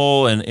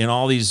carnal and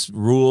all these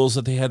rules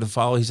that they had to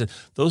follow. He said,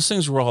 those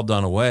things were all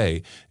done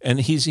away. And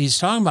he's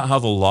talking about how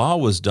the law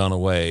was done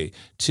away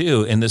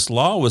too. And this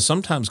law was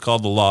sometimes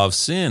called the law of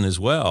sin as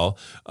well.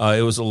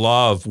 It was a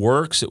law of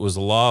works. It was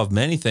a law of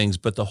many things.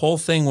 But the whole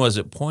thing was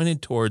it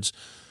pointed towards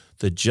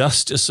the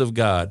justice of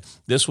God.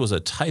 This was a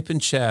type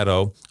and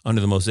shadow under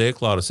the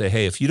Mosaic law to say,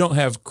 hey, if you don't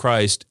have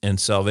Christ and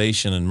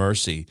salvation and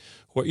mercy,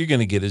 what you're going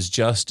to get is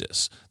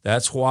justice.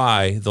 That's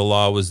why the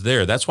law was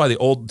there. That's why the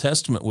Old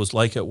Testament was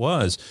like it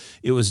was.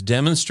 It was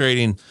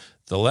demonstrating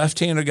the left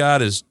hand of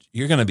God is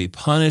you're going to be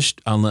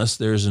punished unless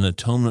there's an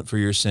atonement for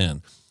your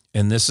sin.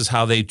 And this is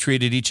how they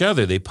treated each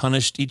other. They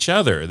punished each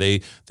other.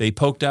 They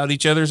poked out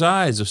each other's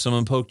eyes if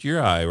someone poked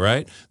your eye,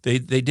 right? They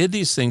did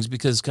these things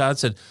because God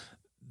said,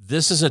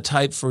 this is a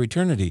type for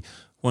eternity.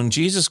 When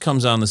Jesus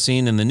comes on the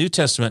scene in the New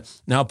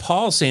Testament, now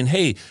Paul's saying,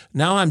 hey,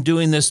 now I'm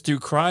doing this through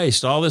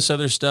Christ. All this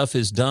other stuff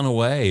is done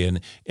away.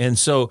 And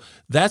so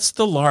that's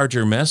the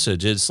larger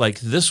message. It's like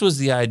this was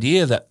the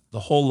idea that the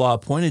whole law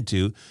pointed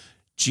to.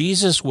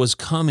 Jesus was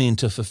coming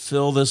to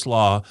fulfill this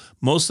law.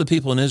 Most of the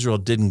people in Israel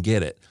didn't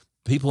get it.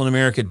 People in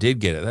America did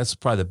get it. That's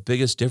probably the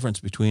biggest difference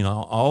between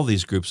all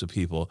these groups of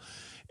people.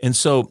 And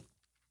so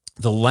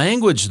the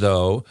language,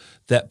 though,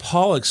 that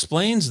Paul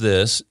explains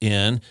this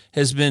in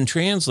has been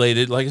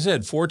translated, like I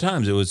said, 4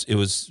 times. It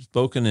was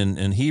spoken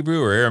in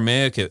Hebrew or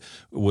Aramaic. It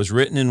was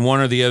written in one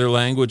or the other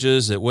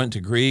languages. It went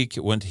to Greek.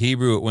 It went to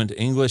Hebrew. It went to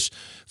English.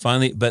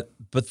 Finally, but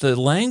the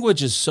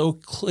language is so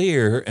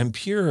clear and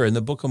pure in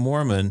the Book of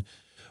Mormon.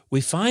 We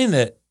find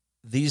that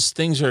these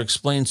things are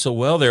explained so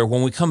well there.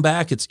 When we come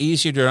back, it's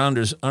easier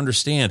to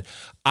understand.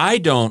 I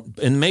don't,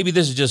 and maybe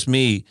this is just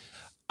me,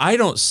 I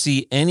don't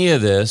see any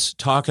of this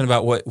talking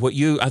about what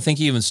you, I think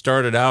you even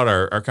started out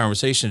our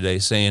conversation today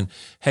saying,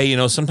 hey,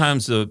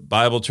 sometimes the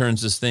Bible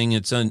turns this thing,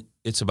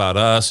 it's about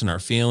us and our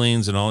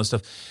feelings and all this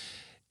stuff.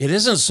 It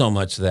isn't so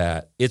much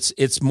that.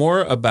 It's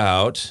more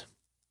about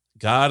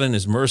God and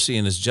his mercy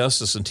and his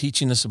justice and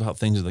teaching us about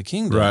things of the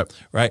kingdom.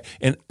 Right.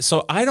 And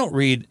so I don't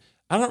read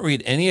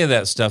any of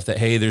that stuff that,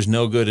 hey, there's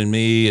no good in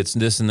me, it's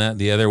this and that and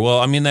the other.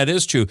 Well, I mean, that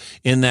is true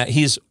in that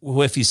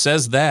if he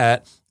says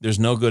that, there's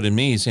no good in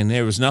me, he's saying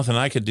there was nothing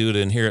I could do to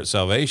inherit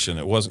salvation.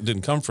 It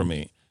didn't come from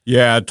me.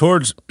 Yeah,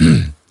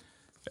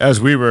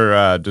 as we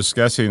were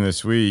discussing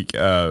this week,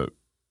 I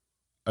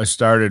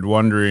started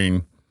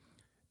wondering,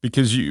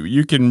 because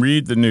you can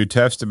read the New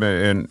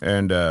Testament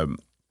and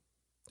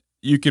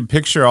you can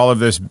picture all of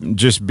this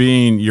just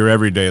being your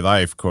everyday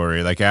life,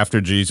 Corey. Like after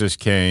Jesus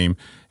came,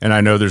 and I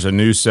know there's a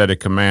new set of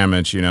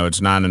commandments.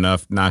 It's not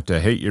enough not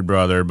to hate your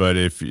brother, but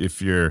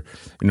if you're,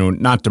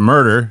 not to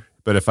murder.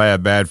 But if I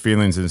have bad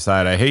feelings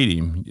inside, I hate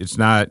him. It's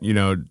not,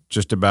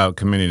 just about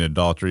committing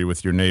adultery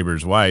with your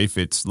neighbor's wife.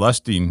 It's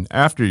lusting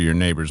after your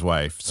neighbor's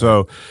wife.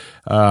 So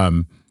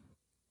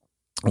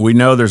we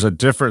know there's a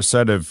different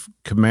set of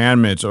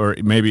commandments, or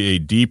maybe a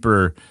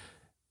deeper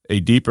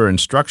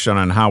instruction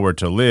on how we're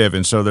to live.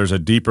 And so there's a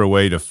deeper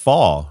way to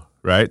fall,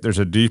 right? There's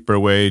a deeper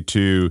way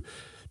to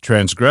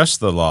transgress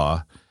the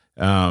law.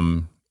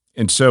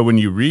 And so when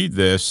you read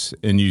this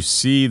and you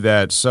see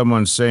that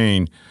someone's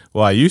saying,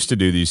 well, I used to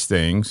do these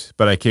things,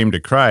 but I came to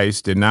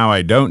Christ and now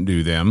I don't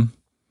do them,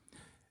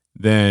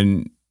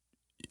 then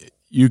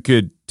you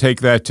could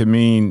take that to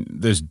mean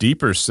this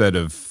deeper set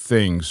of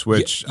things,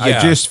 which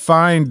I just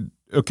find,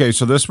 okay,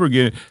 so this we're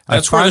getting.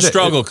 That's where the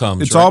struggle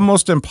comes. It's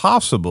almost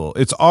impossible.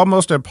 It's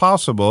almost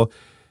impossible.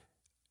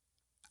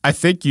 I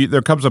think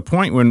there comes a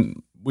point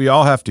when we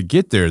all have to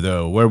get there,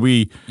 though, where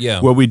we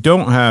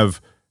don't have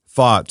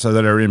thoughts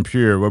that are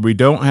impure, where we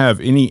don't have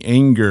any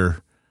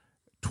anger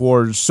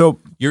towards. So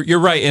you're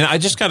right, and I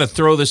just got to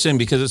throw this in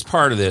because it's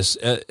part of this.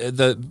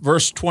 The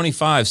verse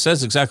 25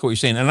 says exactly what you're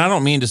saying, and I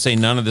don't mean to say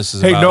none of this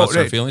is about us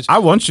or feelings. I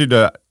want you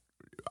to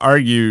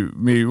argue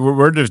me.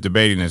 We're just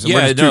debating this.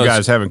 We're just two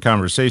guys having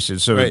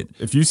conversations. So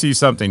if you see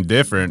something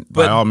different,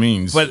 by all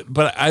means.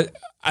 But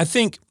I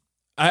think.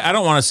 I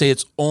don't want to say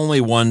it's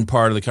only one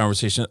part of the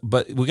conversation,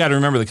 but we got to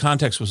remember the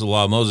context was the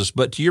law of Moses.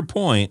 But to your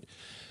point,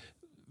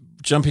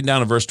 jumping down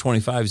to verse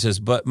 25, he says,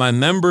 but my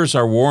members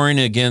are warring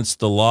against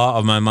the law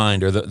of my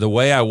mind, or the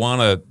way I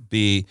want to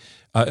be.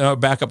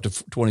 Back up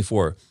to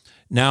 24.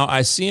 Now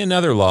I see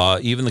another law,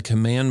 even the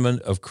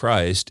commandment of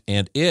Christ,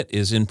 and it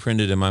is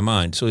imprinted in my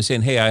mind. So he's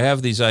saying, hey, I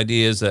have these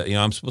ideas that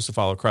I'm supposed to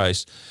follow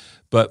Christ,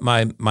 but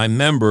my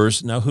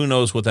members, now who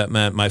knows what that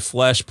meant? My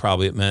flesh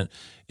probably it meant,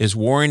 is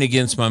warring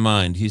against my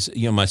mind. He's,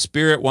 my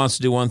spirit wants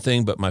to do one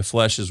thing, but my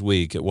flesh is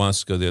weak. It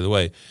wants to go the other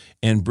way.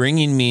 And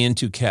bringing me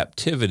into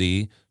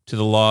captivity to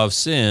the law of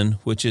sin,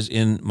 which is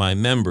in my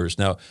members.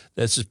 Now,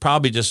 this is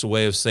probably just a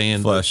way of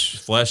saying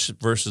flesh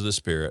versus the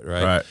spirit,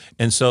 right?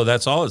 And so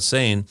that's all it's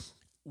saying.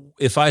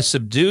 If I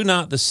subdue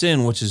not the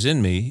sin which is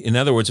in me, in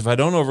other words, if I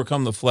don't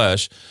overcome the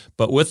flesh,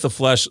 but with the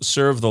flesh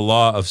serve the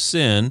law of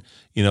sin,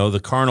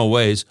 the carnal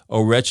ways,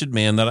 O wretched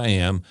man that I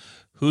am,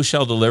 who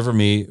shall deliver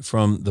me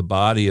from the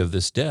body of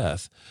this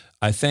death?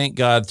 I thank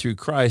God through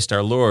Christ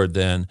our Lord,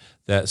 then,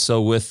 that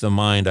so with the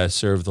mind I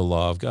serve the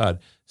law of God.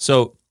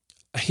 So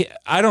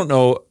I don't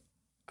know.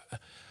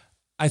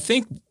 I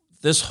think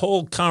this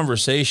whole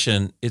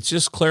conversation, it's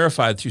just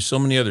clarified through so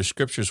many other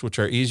scriptures which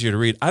are easier to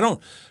read.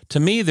 To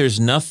me, there's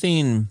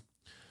nothing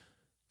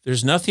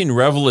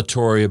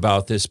revelatory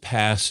about this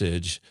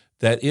passage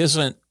that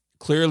isn't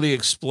clearly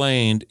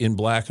explained in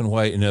black and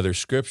white in other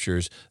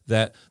scriptures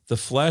that the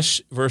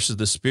flesh versus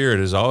the spirit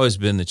has always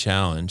been the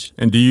challenge.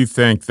 And do you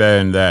think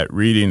then that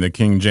reading the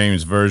King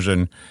James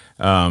Version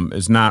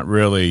is not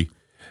really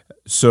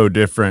so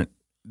different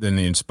than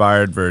the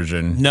inspired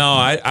version? No,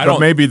 I But don't.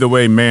 maybe the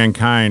way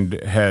mankind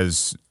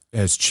has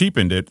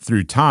cheapened it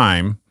through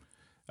time,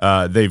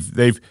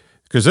 they've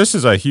because this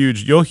is a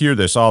huge. You'll hear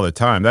this all the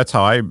time. That's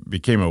how I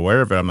became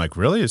aware of it. I'm like,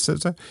 really?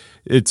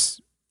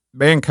 It's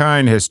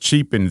mankind has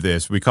cheapened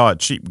this. We call it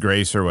cheap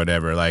grace or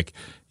whatever. Like,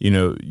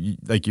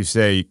 like you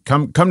say,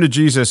 come to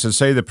Jesus and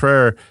say the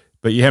prayer,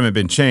 but you haven't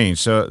been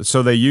changed.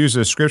 So they use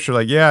a scripture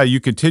like, yeah, you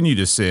continue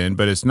to sin,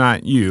 but it's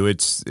not you.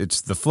 It's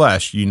the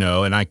flesh,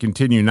 and I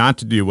continue not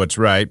to do what's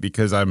right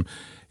because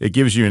it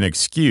gives you an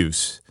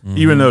excuse. Mm-hmm.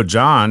 Even though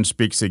John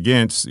speaks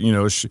against,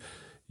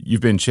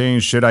 you've been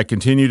changed. Should I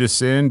continue to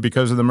sin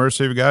because of the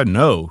mercy of God?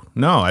 No,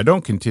 I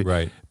don't continue.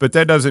 Right. But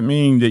that doesn't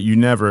mean that you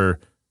never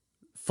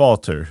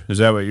falter. Is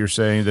that what you're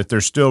saying? That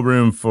there's still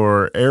room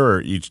for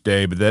error each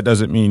day, but that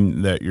doesn't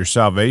mean that your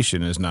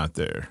salvation is not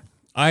there.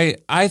 I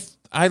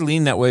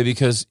lean that way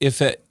because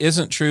if it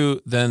isn't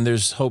true, then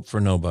there's hope for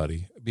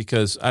nobody.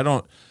 Because I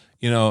don't,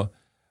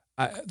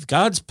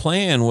 God's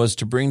plan was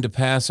to bring to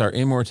pass our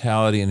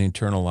immortality and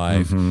eternal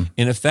life. Mm-hmm.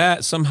 And if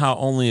that somehow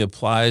only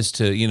applies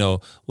to,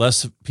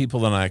 less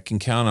people than I can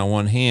count on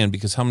one hand,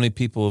 because how many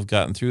people have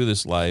gotten through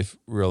this life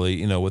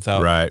really,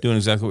 without doing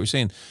exactly what you're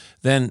saying,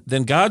 then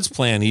God's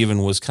plan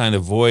even was kind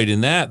of void in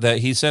that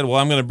he said, well,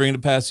 I'm going to bring to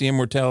pass the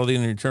immortality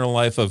and eternal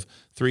life of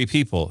 3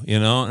 people,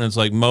 and it's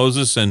like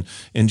Moses and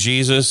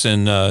Jesus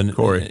and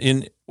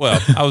Corey.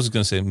 I was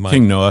going to say Mike.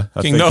 King Noah.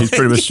 I think he's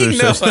pretty much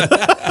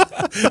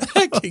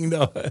King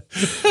Noah.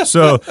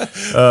 So,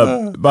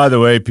 by the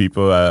way,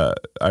 people,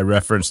 I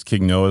referenced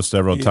King Noah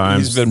several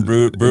times. He's been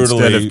brutally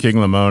instead of King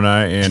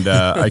Lamoni, and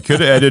I could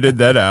have edited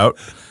that out.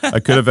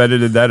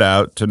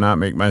 To not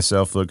make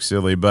myself look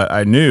silly, but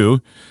I knew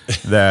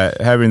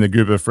that having the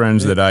group of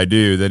friends that I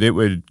do, that it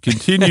would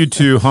continue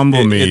to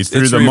humble me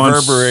through the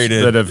months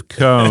that have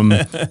come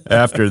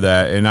after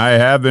that. And I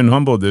have been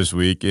humbled this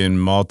week in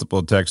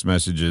multiple text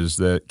messages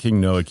that King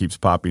Noah keeps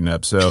popping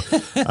up. So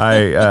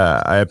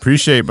I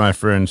appreciate my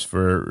friends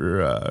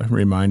for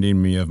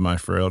reminding me of my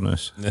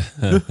frailness.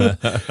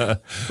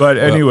 But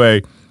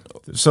anyway,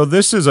 so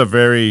this is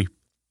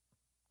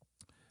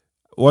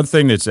one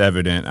thing that's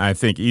evident. I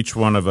think each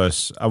one of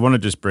us, I want to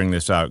just bring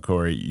this out,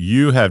 Corey.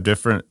 You have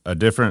a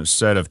different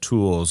set of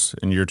tools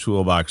in your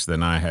toolbox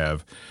than I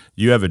have.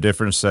 You have a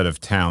different set of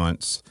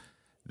talents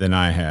than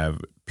I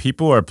have.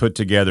 People are put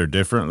together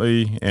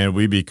differently, and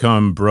we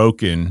become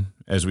broken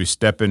as we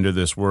step into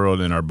this world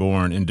and are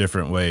born in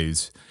different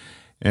ways.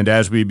 And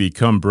as we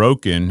become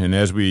broken and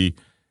as we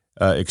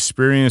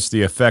experience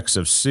the effects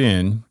of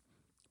sin,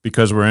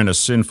 because we're in a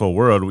sinful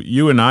world,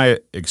 you and I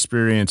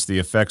experience the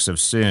effects of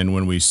sin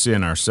when we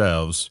sin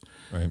ourselves.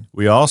 Right.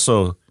 We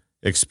also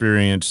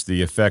experience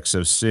the effects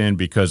of sin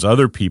because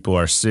other people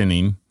are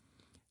sinning,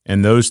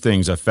 and those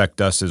things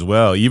affect us as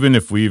well. Even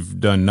if we've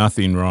done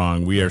nothing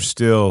wrong, we are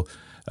still,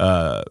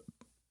 the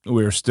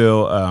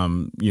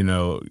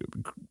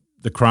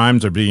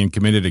crimes are being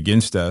committed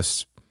against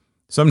us.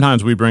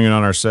 Sometimes we bring it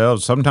on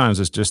ourselves. Sometimes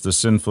it's just the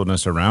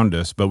sinfulness around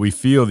us, but we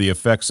feel the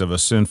effects of a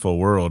sinful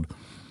world.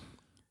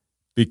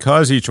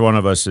 Because each one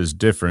of us is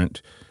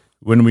different,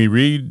 when we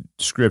read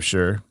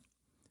Scripture,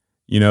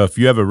 if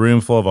you have a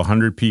room full of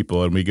 100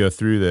 people and we go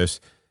through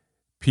this,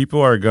 people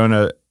are going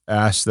to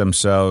ask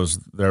themselves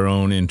their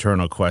own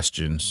internal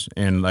questions.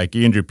 And like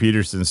Andrew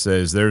Peterson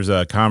says, there's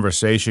a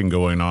conversation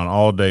going on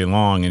all day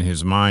long in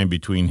his mind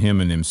between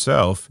him and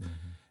himself. Mm-hmm.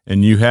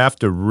 And you have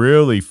to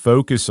really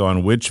focus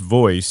on which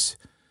voice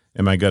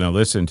am I going to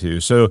listen to.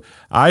 So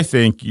I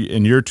think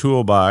in your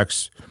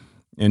toolbox,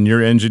 in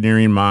your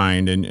engineering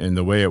mind and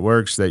the way it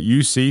works, that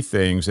you see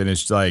things and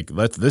it's like,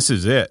 this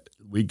is it.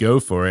 We go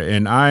for it.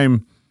 And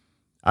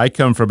I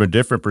come from a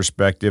different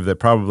perspective that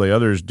probably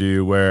others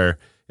do, where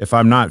if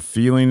I'm not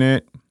feeling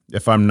it,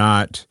 if I'm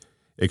not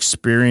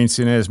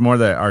experiencing it, it's more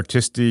the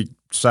artistic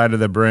side of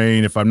the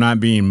brain. If I'm not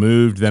being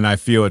moved, then I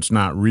feel it's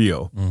not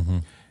real. Mm-hmm.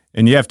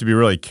 And you have to be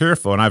really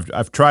careful. And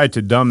I've tried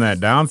to dumb that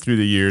down through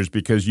the years,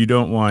 because you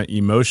don't want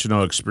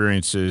emotional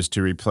experiences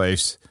to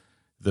replace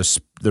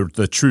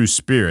the true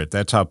spirit.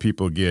 That's how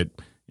people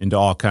get into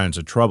all kinds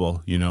of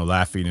trouble,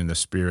 laughing in the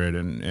spirit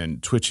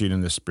and twitching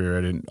in the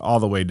spirit, and all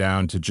the way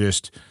down to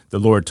just, the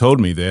Lord told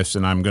me this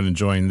and I'm going to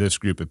join this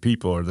group of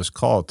people or this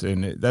cult.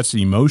 And that's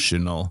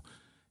emotional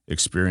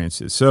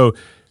experiences. So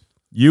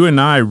you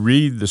and I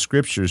read the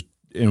Scriptures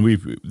and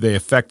they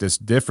affect us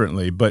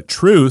differently, but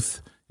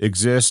truth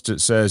exists,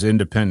 it says,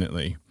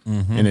 independently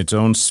in its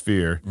own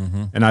sphere.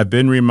 Mm-hmm. And I've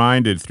been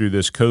reminded through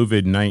this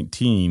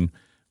COVID-19,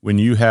 when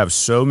you have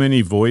so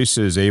many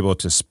voices able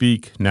to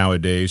speak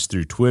nowadays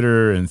through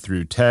Twitter and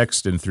through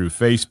text and through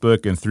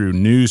Facebook and through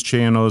news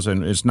channels,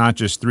 and it's not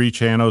just 3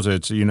 channels,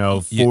 it's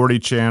 40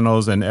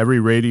 channels and every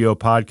radio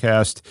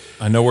podcast.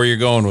 I know where you're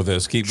going with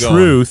this. Keep going.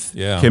 Truth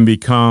can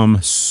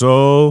become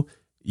so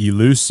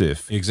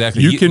elusive.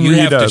 Exactly. You can you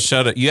read have to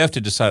shut it. You have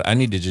to decide, I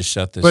need to just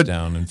shut this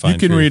down and find you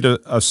can truth. read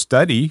a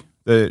study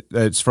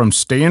that's from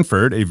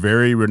Stanford, a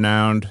very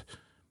renowned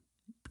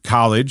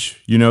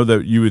college,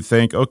 that you would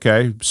think,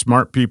 okay,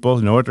 smart people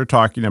know what they're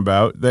talking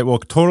about, that will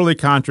totally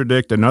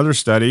contradict another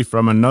study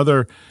from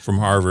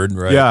Harvard,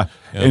 right? Yeah.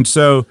 Yep. And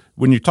so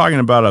when you're talking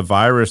about a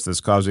virus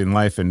that's causing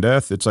life and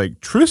death, it's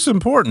like truth's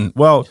important.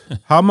 Well,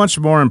 how much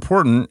more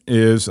important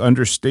is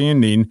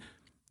understanding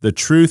the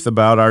truth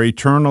about our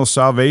eternal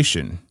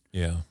salvation?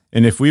 Yeah.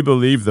 And if we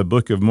believe the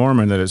Book of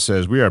Mormon that it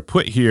says we are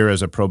put here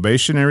as a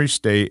probationary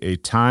state, a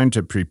time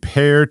to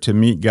prepare to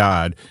meet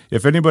God.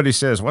 If anybody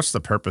says, what's the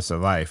purpose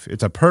of life?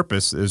 It's a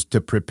purpose is to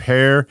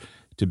prepare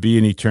to be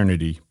in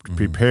eternity,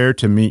 prepare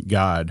to meet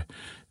God.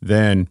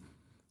 Then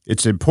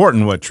it's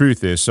important what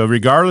truth is. So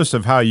regardless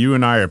of how you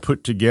and I are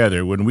put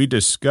together, when we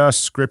discuss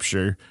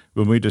Scripture,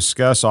 when we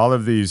discuss all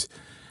of these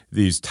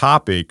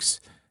topics,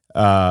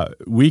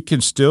 we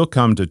can still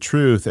come to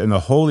truth, and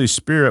the Holy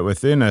Spirit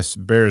within us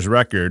bears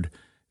record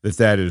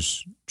that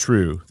is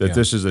true, that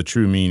this is a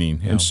true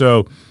meaning. Yeah. And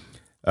so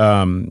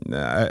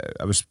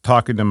I was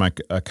talking to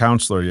a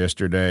counselor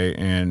yesterday,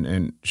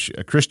 and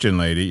a Christian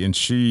lady, and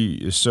she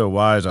is so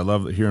wise. I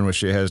love hearing what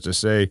she has to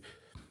say.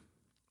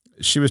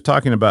 She was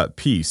talking about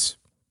peace.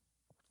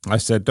 I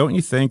said, don't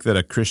you think that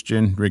a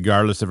Christian,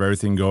 regardless of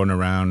everything going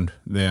around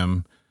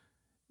them,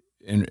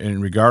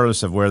 and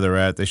regardless of where they're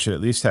at, they should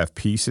at least have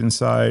peace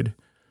inside?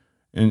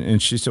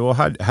 And she said, well,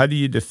 how do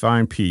you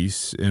define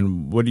peace,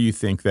 and what do you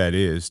think that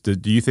is?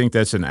 Do you think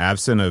that's an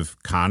absence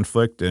of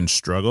conflict and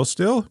struggle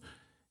still?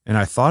 And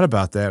I thought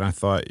about that, and I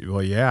thought,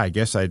 well, yeah, I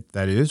guess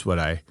that is what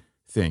I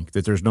think,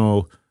 that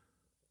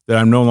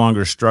I'm no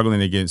longer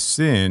struggling against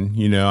sin.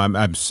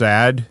 I'm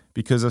sad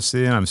because of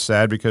sin. I'm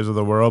sad because of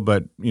the world,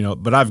 but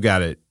I've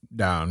got it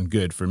down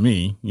good for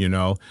me,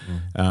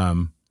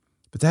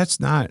 But that's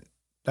not,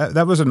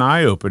 that was an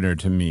eye-opener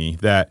to me,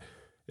 that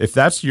if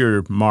that's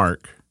your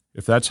mark,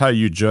 if that's how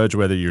you judge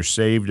whether you're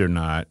saved or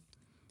not,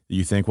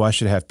 you think, well, I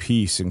should have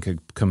peace and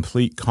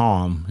complete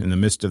calm in the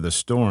midst of the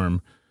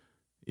storm.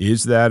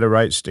 Is that a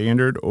right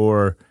standard,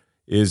 or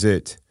is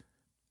it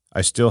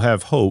I still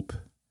have hope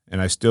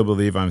and I still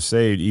believe I'm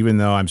saved, even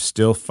though I'm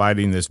still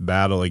fighting this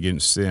battle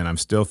against sin? I'm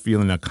still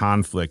feeling a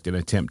conflict and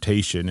a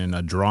temptation and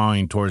a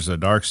drawing towards the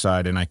dark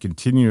side, and I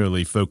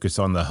continually focus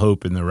on the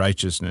hope and the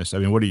righteousness. I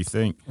mean, what do you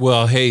think?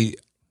 Well, hey,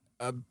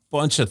 a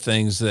bunch of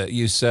things that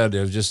you said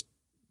have just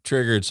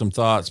triggered some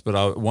thoughts, but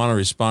I want to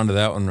respond to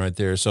that one right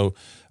there. So,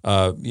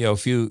 a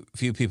few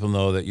people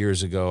know that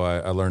years ago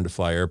I learned to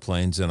fly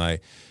airplanes, and I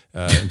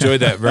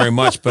enjoyed that very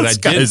much. But this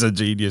guy is a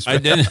genius. I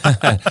didn't.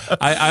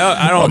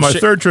 I don't. On my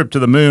third trip to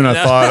the moon, I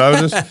thought I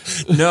was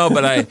just no,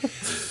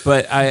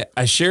 but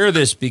I share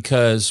this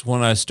because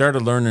when I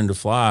started learning to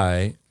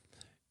fly,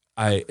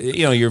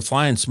 you're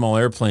flying small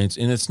airplanes,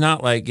 and it's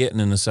not like getting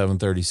in a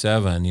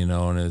 737,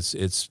 and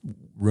it's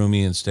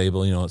roomy and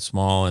stable. It's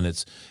small, and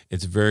it's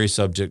very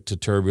subject to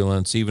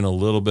turbulence. Even a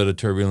little bit of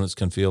turbulence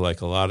can feel like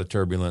a lot of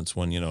turbulence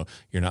when you're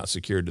not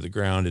secured to the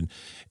ground.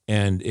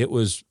 And it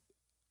was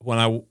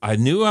when I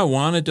knew I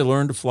wanted to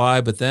learn to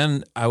fly, but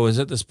then I was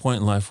at this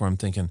point in life where I'm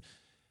thinking,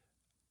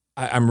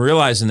 I'm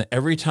realizing that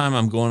every time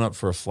I'm going up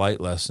for a flight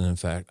lesson, in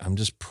fact, I'm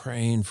just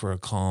praying for a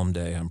calm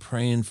day. I'm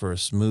praying for a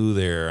smooth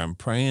air. I'm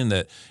praying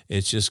that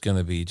it's just going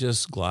to be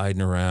just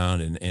gliding around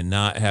and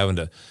not having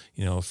to,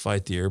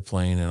 fight the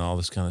airplane and all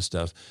this kind of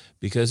stuff,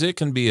 because it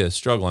can be a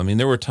struggle. I mean,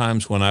 there were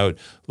times when I would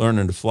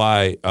learn to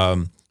fly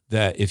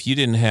that if you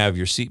didn't have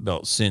your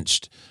seatbelt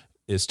cinched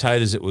as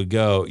tight as it would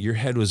go, your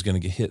head was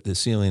going to hit the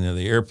ceiling of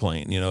the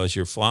airplane, as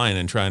you're flying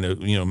and trying to,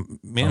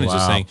 manage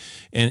this thing.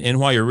 And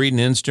while you're reading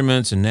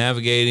instruments and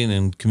navigating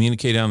and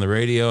communicating on the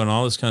radio and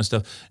all this kind of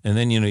stuff, and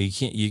then,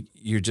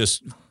 you're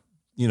just,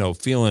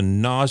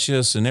 feeling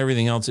nauseous and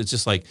everything else. It's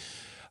just like,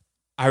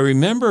 I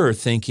remember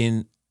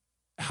thinking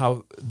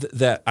how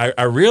that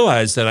I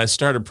realized that I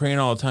started praying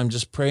all the time,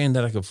 just praying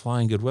that I could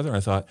fly in good weather. I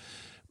thought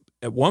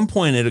at one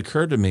point it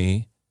occurred to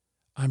me,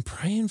 I'm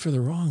praying for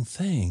the wrong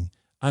thing.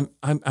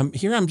 I'm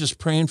here. I'm just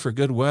praying for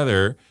good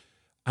weather.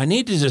 I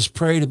need to just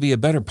pray to be a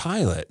better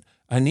pilot.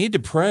 I need to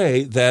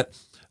pray that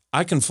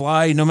I can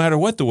fly no matter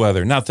what the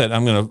weather. Not that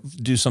I'm going to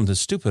do something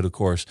stupid, of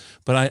course,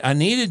 but I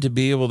needed to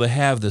be able to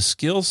have the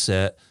skill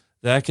set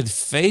that I could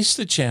face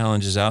the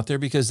challenges out there,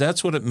 because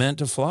that's what it meant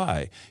to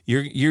fly.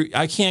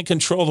 I can't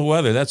control the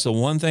weather. That's the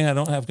one thing I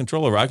don't have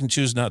control over. I can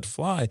choose not to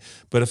fly,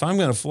 but if I'm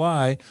going to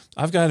fly,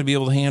 I've got to be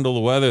able to handle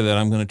the weather that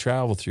I'm going to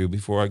travel through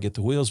before I get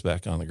the wheels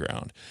back on the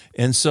ground.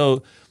 And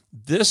so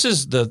this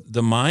is the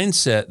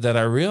mindset that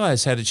I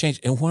realized had to change.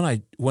 And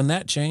when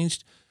that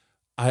changed,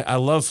 I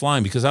love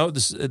flying, because I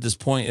was at this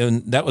point,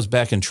 and that was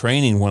back in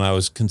training when I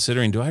was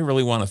considering, do I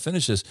really want to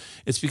finish this?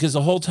 It's because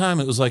the whole time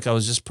it was like I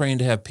was just praying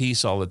to have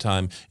peace all the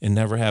time and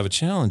never have a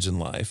challenge in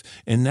life.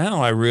 And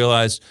now I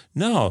realized,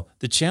 no,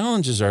 the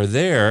challenges are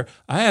there.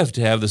 I have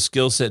to have the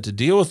skill set to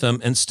deal with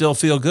them and still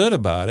feel good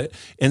about it.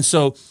 And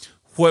so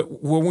when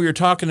we were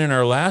talking in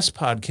our last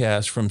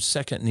podcast from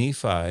 2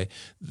 Nephi,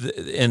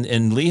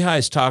 and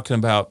Lehi's talking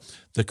about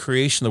the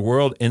creation of the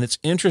world. And it's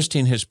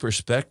interesting, his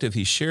perspective.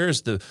 He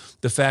shares the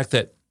fact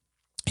that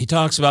he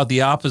talks about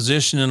the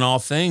opposition in all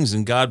things,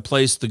 and God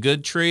placed the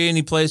good tree and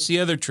he placed the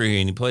other tree,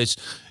 and he placed,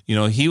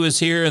 he was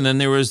here, and then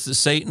there was the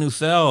Satan who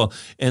fell.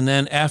 And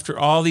then after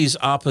all these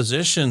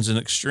oppositions and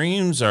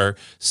extremes are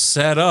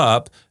set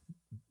up,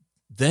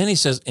 then he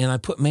says, and I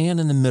put man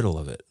in the middle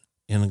of it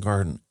in the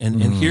garden.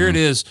 And here it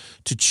is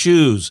to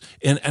choose.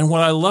 And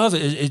what I love,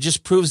 it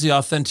just proves the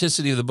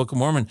authenticity of the Book of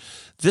Mormon.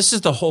 This is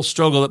the whole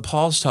struggle that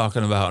Paul's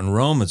talking about in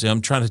Romans.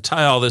 I'm trying to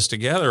tie all this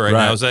together right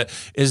now,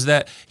 is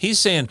that he's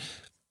saying,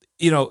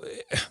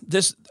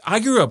 this. I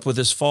grew up with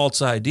this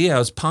false idea. I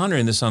was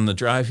pondering this on the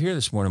drive here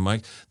this morning,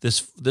 Mike.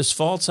 This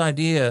false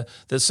idea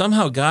that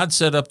somehow God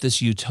set up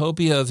this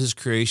utopia of his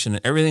creation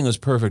and everything was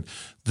perfect.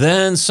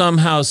 Then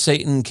somehow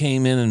Satan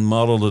came in and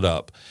muddled it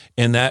up,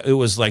 and that it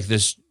was like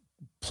this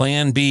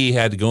Plan B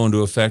had to go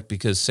into effect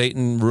because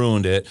Satan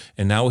ruined it,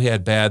 and now we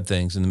had bad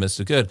things in the midst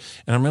of good.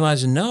 And I'm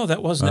realizing, no,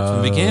 that wasn't it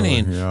from the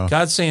beginning. Yeah.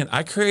 God's saying,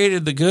 I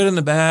created the good and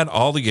the bad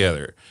all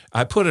together.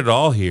 I put it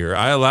all here.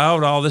 I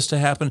allowed all this to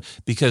happen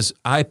because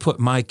I put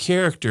my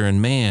character in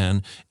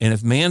man, and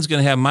if man's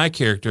going to have my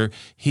character,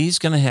 he's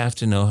going to have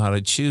to know how to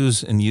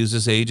choose and use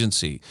his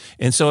agency.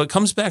 And so it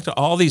comes back to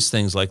all these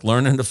things like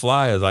learning to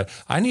fly. Like,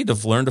 I need to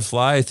learn to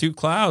fly through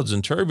clouds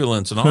and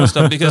turbulence and all this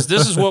stuff because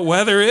this is what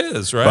weather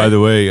is, right? By the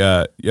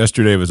way,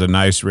 yesterday was a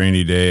nice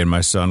rainy day, and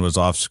my son was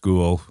off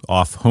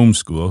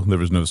homeschool. There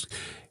was no.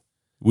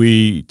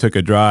 We took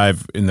a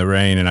drive in the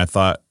rain, and I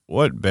thought,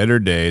 what better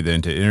day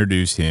than to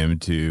introduce him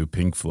to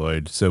Pink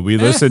Floyd? So we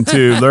listened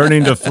to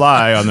 "Learning to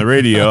Fly" on the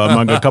radio,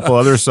 among a couple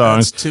other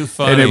songs. That's too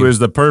funny. And it was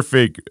the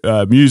perfect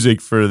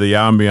music for the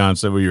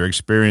ambiance that we were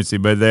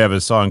experiencing. But they have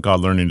a song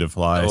called "Learning to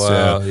Fly." Oh,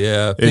 wow,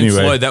 yeah. Pink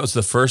Floyd. That was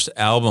the first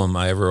album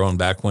I ever owned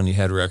back when you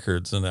had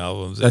records and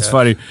albums. That's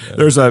funny.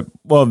 Yeah.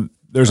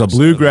 There's a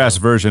bluegrass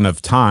version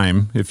of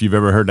 "Time," if you've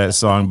ever heard that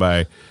song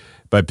by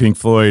Pink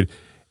Floyd.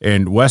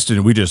 And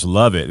Weston, we just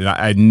love it. And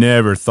I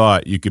never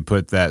thought you could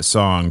put that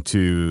song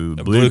to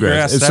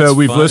bluegrass. And so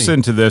we've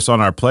listened to this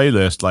on our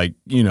playlist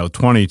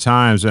 20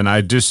 times. And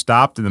I just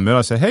stopped in the middle.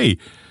 I said, hey,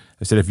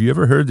 have you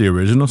ever heard the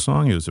original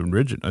song? It was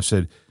original. I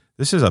said,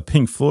 this is a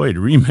Pink Floyd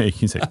remake.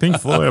 He's like, Pink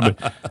Floyd?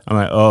 I'm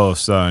like, oh,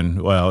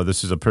 son, well,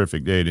 this is a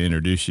perfect day to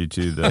introduce you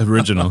to the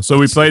original. So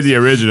we played the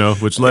original,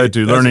 which led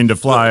to Learning to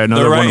Fly,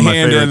 another one of my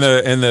favorites. The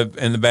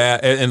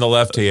right hand in the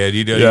left hand.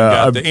 You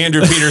got the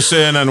Andrew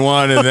Peterson on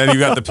one, and then you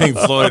got the Pink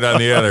Floyd on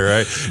the other,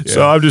 right? Yeah.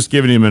 So I'm just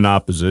giving him an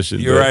opposition.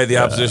 You're right, the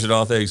opposition to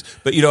all things.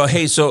 But,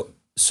 hey, so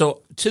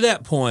to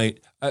that point,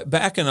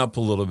 backing up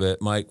a little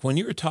bit, Mike, when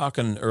you were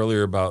talking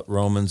earlier about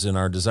Romans and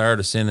our desire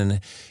to sin,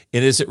 and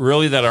is it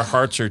really that our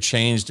hearts are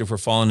changed if we're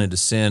falling into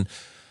sin?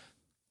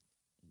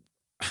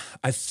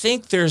 I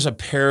think there's a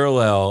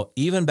parallel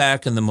even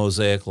back in the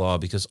Mosaic Law,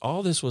 because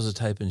all this was a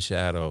type and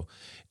shadow.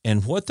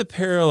 And what the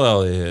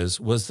parallel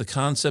was the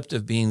concept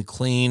of being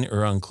clean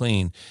or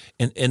unclean.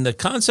 And the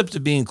concept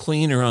of being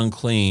clean or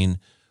unclean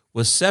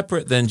was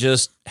separate than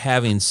just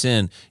having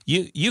sin.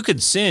 You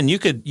could sin. You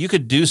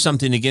could do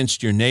something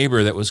against your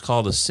neighbor that was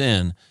called a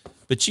sin,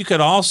 but you could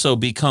also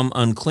become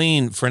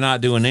unclean for not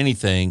doing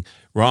anything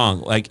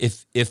wrong. Like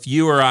if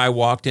you or I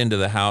walked into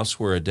the house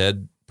where a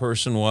dead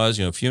person was,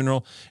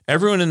 funeral,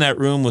 everyone in that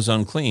room was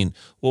unclean.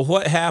 Well,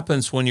 what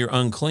happens when you're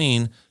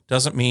unclean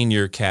doesn't mean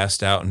you're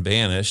cast out and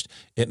banished.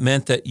 It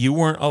meant that you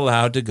weren't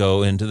allowed to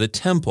go into the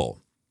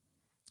temple.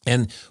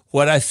 And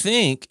what I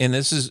think, and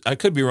I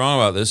could be wrong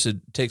about this,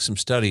 it takes some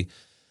study,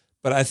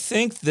 but I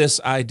think this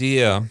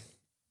idea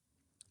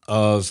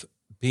of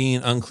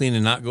being unclean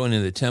and not going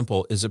into the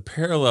temple is a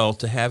parallel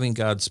to having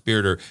God's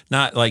Spirit, or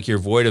not like you're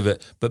void of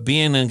it, but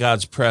being in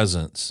God's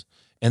presence.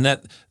 And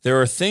that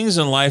there are things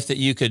in life that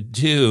you could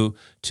do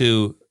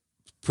to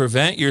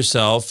prevent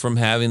yourself from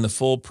having the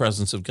full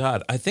presence of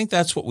God. I think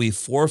that's what we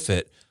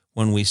forfeit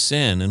when we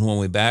sin and when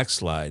we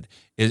backslide.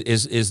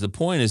 Is the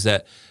point is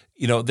that,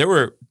 there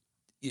were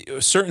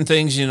certain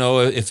things,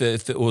 if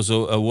it was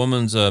a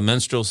woman's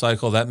menstrual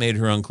cycle, that made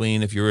her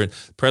unclean. If you were in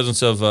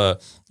presence of a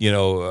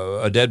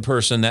dead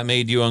person, that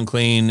made you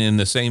unclean in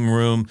the same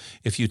room.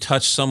 If you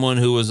touched someone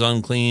who was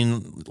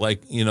unclean,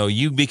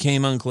 you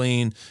became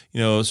unclean.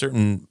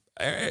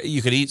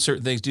 You could eat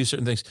certain things, do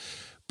certain things.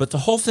 But the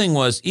whole thing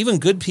was, even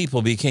good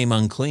people became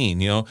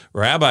unclean.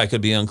 Rabbi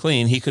could be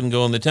unclean. He couldn't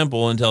go in the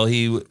temple until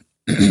he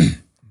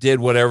did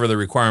whatever the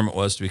requirement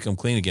was to become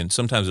clean again.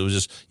 Sometimes it was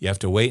just, you have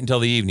to wait until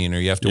the evening, or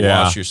you have to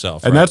wash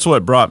yourself. And that's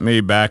what brought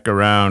me back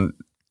around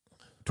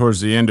towards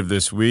the end of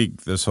this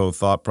week. This whole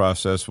thought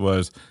process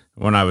was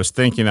when I was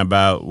thinking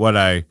about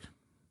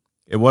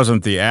it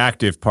wasn't the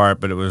active part,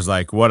 but it was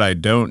like what I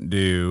don't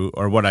do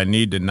or what I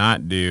need to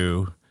not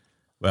do.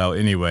 Well,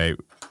 anyway,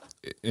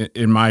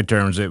 in my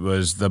terms, it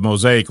was the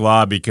Mosaic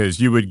Law, because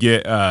you would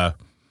get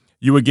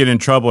in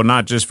trouble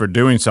not just for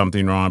doing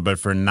something wrong, but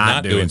for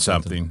not doing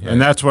something. Right.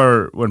 And that's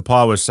where, when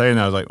Paul was saying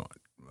that, I was like,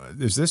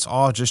 is this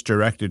all just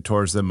directed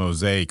towards the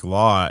Mosaic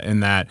Law? In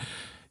that,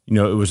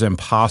 it was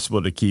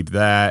impossible to keep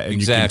that, and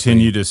Exactly. you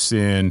continue to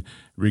sin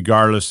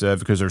regardless of,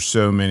 because there's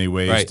so many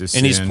ways to sin.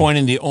 And he's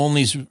pointing the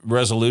only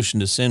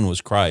resolution to sin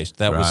was Christ.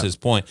 That was his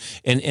point.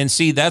 And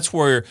see, that's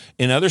where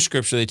in other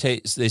scripture they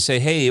say,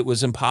 hey, it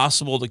was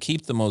impossible to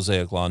keep the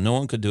Mosaic law. No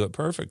one could do it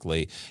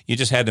perfectly. You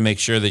just had to make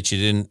sure that you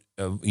didn't,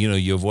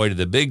 you avoided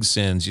the big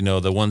sins,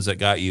 the ones that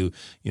got you,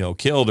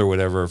 killed or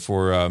whatever,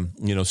 for,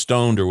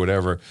 stoned or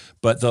whatever.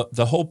 But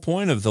the whole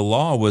point of the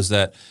law was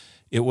that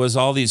it was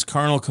all these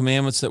carnal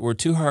commandments that were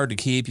too hard to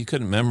keep. You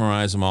couldn't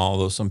memorize them all,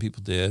 although some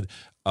people did.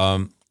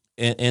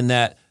 And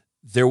that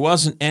there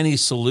wasn't any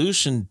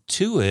solution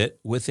to it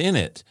within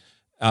it.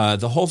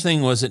 The whole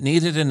thing was it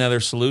needed another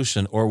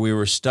solution or we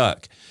were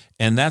stuck.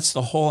 And that's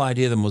the whole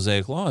idea of the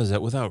Mosaic Law, is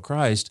that without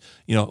Christ,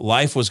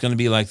 life was going to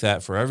be like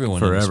that for everyone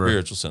forever. In a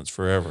spiritual sense,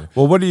 forever.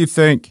 Well, what do you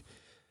think?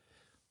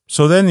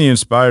 So then the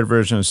Inspired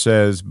Version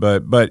says,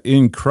 but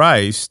in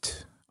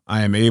Christ,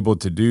 I am able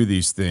to do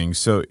these things.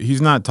 So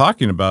he's not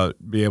talking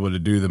about be able to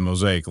do the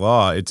Mosaic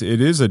Law. It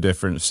is a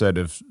different set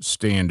of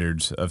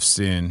standards of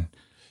sin.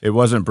 It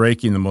wasn't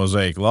breaking the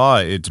Mosaic Law;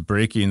 it's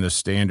breaking the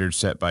standard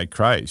set by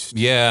Christ.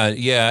 Yeah,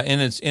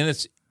 and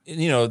it's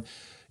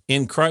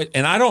in Christ,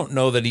 and I don't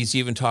know that he's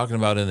even talking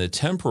about in the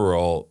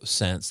temporal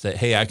sense that,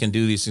 hey, I can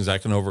do these things, I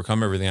can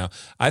overcome everything else.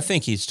 I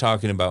think he's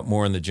talking about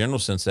more in the general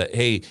sense that,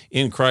 hey,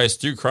 in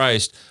Christ, through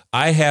Christ,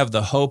 I have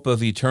the hope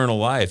of eternal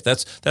life.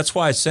 That's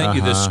why I sent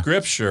you this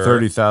scripture,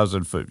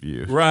 30,000-foot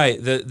view. Right.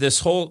 This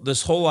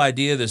whole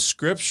idea, this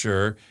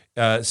scripture.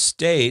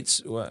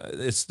 States,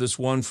 it's this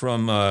one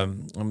from,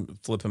 I'm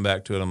flipping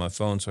back to it on my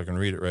phone so I can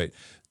read it right.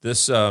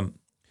 This from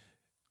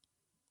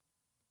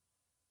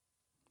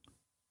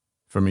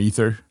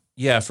Ether?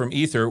 Yeah, from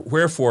Ether.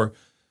 Wherefore,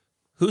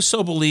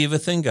 whoso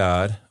believeth in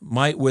God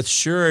might with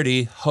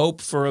surety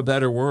hope for a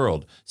better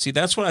world. See,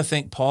 that's what I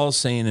think Paul's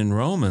saying in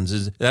Romans.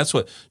 Is that's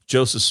what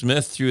Joseph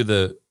Smith, through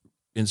the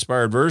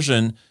Inspired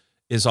Version,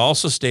 is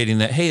also stating,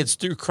 that, hey, it's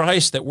through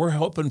Christ that we're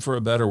hoping for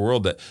a better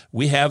world, that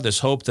we have this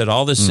hope that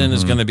all this sin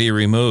is going to be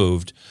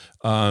removed.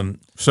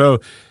 So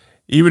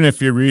even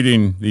if you're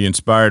reading the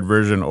Inspired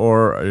Version,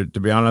 or to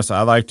be honest,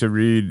 I like to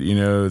read,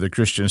 the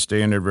Christian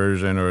Standard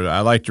Version, or I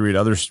like to read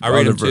others. I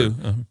read them too.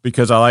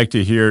 Because I like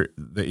to hear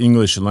the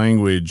English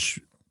language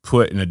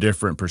put in a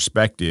different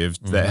perspective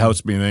that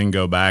helps me then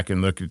go back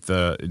and look at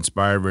the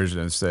Inspired Version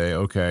and say,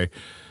 okay,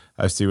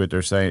 I see what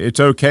they're saying. It's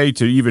okay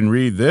to even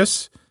read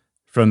this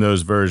from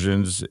those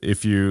versions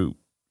if you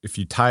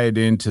tie it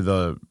into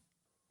the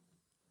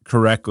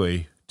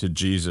correctly to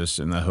Jesus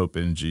and the hope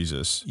in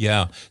Jesus.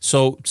 Yeah.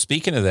 So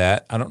speaking of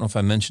that, I don't know if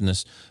I mentioned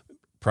this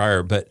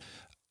prior, but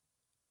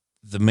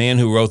the man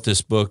who wrote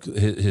this book,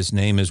 his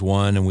name is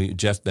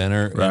Jeff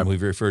Benner, and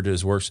we've referred to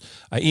his works.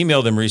 I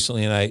emailed him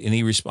recently, and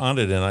he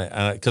responded,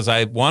 and because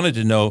I wanted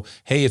to know,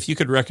 hey, if you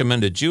could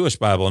recommend a Jewish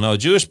Bible. Now, a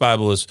Jewish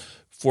Bible is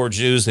for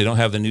Jews. They don't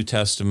have the New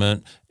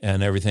Testament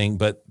and everything,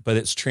 but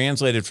it's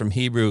translated from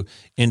Hebrew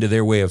into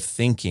their way of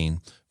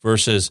thinking,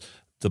 versus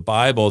the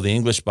Bible, the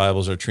English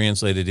Bibles, are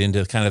translated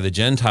into kind of the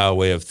Gentile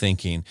way of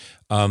thinking.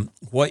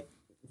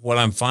 What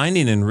I'm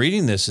finding in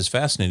reading this is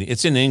fascinating.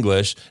 It's in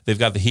English. They've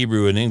got the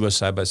Hebrew and English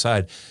side by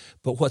side.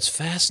 But what's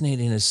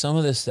fascinating is some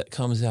of this that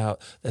comes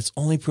out that's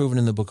only proven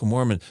in the Book of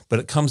Mormon, but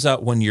it comes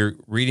out when you're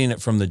reading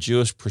it from the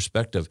Jewish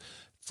perspective.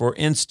 For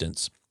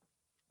instance,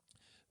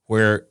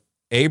 where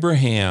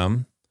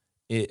Abraham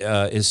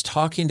is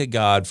talking to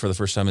God for the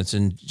first time. It's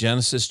in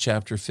Genesis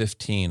chapter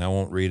 15. I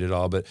won't read it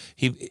all, but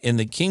in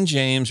the King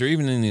James, or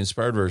even in the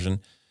Inspired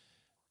Version,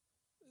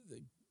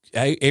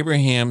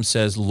 Abraham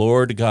says,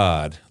 Lord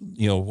God.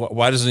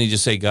 Why doesn't he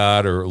just say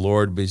God or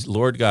Lord?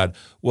 Lord God.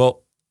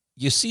 Well,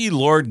 you see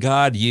Lord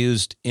God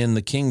used in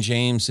the King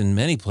James in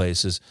many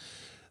places,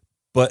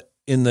 but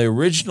in the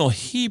original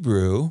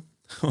Hebrew,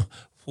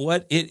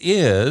 what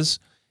it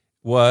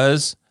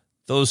was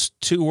those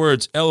two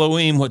words,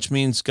 Elohim, which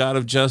means God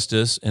of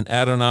justice, and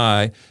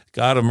Adonai,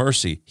 God of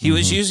mercy. He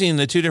was using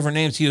the two different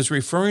names. He was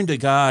referring to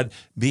God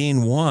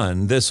being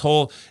one. This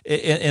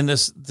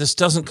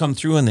doesn't come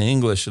through in the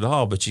English at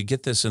all, but you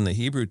get this in the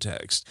Hebrew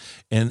text.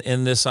 And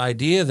this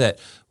idea that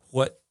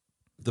what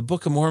the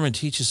Book of Mormon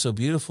teaches so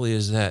beautifully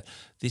is that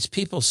these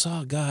people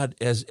saw God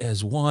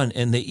as one,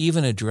 and they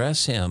even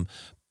address him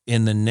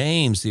in the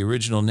names, the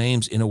original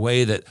names, in a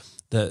way that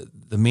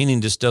the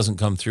meaning just doesn't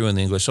come through in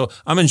the English. So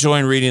I'm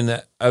enjoying reading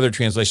that other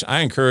translation.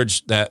 I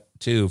encourage that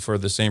too, for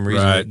the same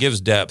reason. Right. It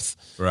gives depth.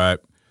 Right.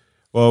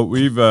 Well,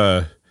 we've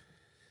I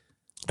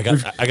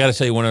got to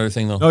tell you one other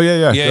thing though. Oh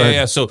yeah.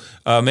 Yeah. So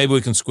maybe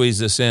we can squeeze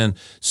this in.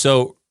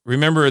 So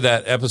remember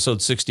that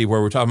episode 60 where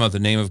we're talking about the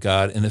name of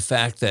God and the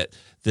fact that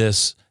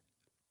this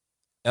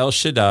El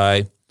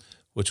Shaddai,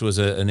 which was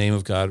a name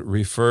of God,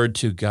 referred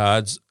to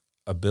God's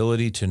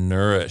ability to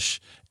nourish.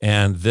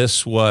 And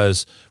this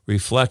was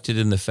reflected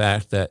in the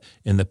fact that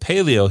in the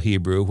Paleo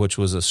Hebrew, which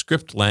was a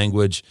script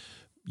language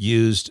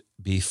used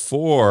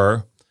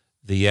before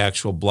the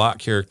actual block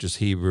characters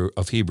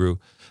of Hebrew,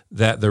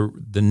 that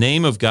the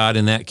name of God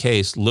in that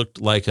case looked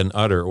like an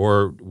udder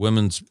or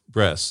women's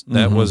breast.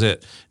 That was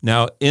it.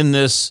 Now, in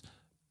this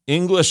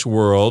English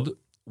world,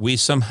 we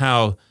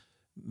somehow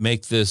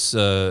make this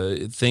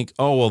think,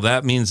 oh, well,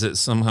 that means that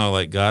somehow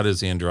like God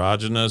is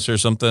androgynous or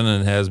something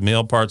and has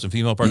male parts and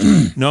female parts.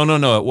 No.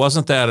 It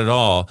wasn't that at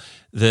all.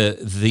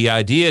 The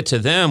idea to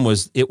them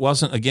was, it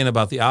wasn't, again,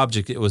 about the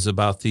object. It was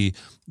about the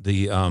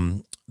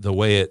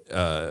way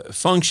it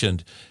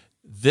functioned.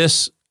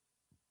 This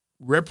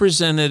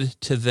represented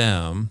to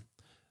them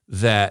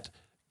that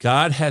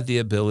God had the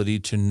ability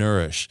to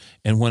nourish.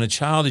 And when a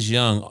child is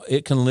young,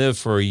 it can live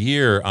for a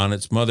year on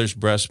its mother's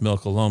breast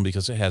milk alone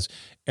because it has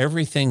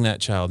everything that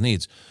child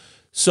needs.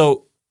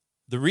 So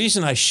the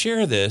reason I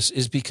share this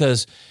is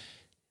because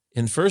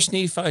in 1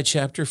 Nephi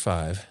chapter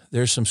 5,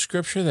 there's some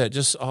scripture that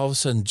just all of a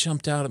sudden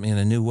jumped out at me in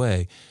a new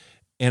way.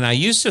 And I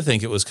used to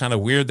think it was kind of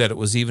weird that it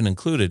was even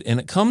included. And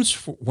it comes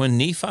when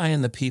Nephi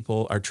and the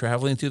people are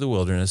traveling through the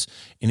wilderness,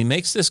 and he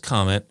makes this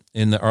comment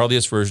in the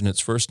earliest version.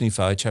 It's 1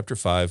 Nephi chapter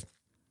 5,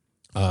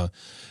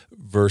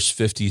 verse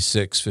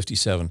 56,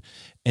 57.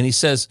 And he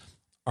says,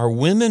 our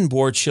women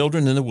bore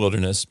children in the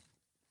wilderness.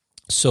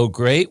 So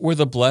great were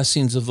the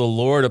blessings of the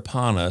Lord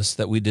upon us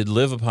that we did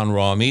live upon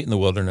raw meat in the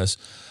wilderness.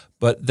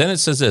 But then it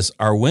says this,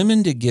 our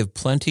women did give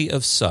plenty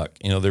of suck.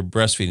 They're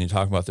breastfeeding,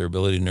 talking about their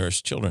ability to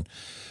nourish children.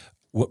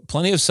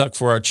 Plenty of suck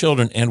for our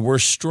children, and were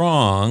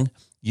strong,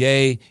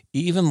 yea,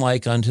 even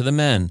like unto the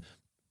men.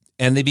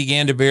 And they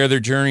began to bear their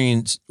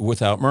journeys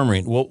without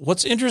murmuring. Well,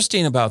 what's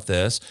interesting about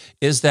this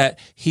is that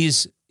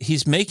he's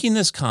making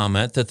this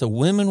comment that the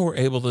women were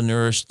able to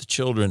nourish the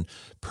children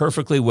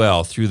perfectly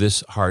well through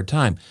this hard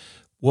time.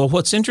 Well,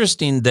 what's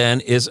interesting then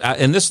is,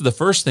 and this is the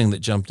first thing that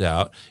jumped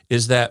out,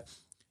 is that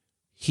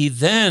he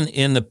then,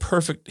 in the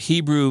perfect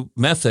Hebrew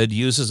method,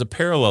 uses a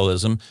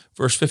parallelism.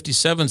 Verse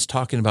 57 is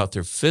talking about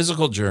their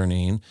physical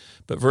journeying,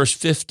 but verse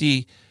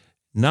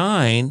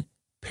 59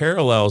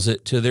 parallels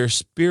it to their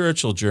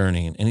spiritual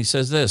journeying. And he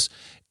says this,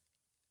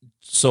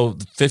 so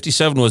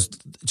 57 was,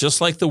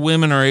 just like the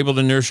women are able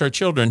to nourish our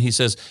children, he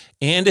says,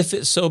 and if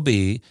it so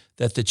be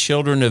that the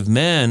children of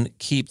men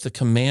keep the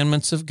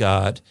commandments of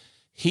God,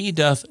 he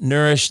doth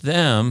nourish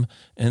them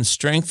and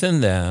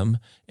strengthen them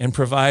and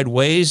provide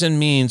ways and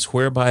means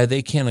whereby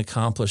they can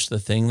accomplish the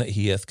thing that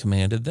he hath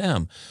commanded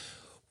them.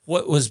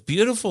 What was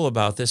beautiful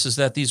about this is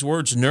that these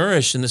words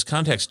nourish in this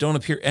context don't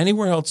appear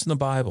anywhere else in the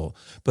Bible,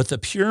 but the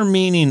pure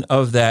meaning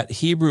of that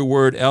Hebrew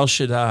word El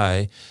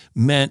Shaddai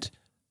meant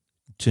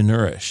to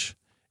nourish.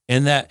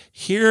 And that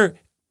here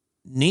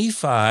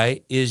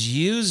Nephi is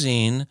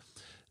using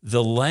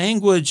the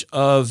language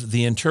of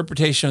the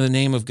interpretation of the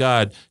name of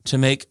God to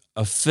make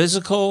a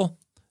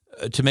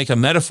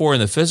metaphor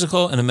in the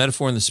physical and a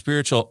metaphor in the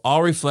spiritual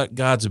all reflect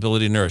God's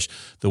ability to nourish.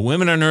 The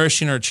women are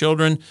nourishing our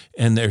children,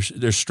 and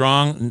they're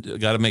strong.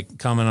 Got to make a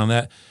comment on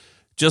that.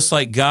 Just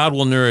like God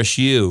will nourish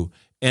you.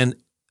 And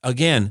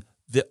again,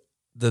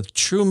 the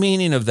true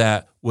meaning of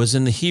that was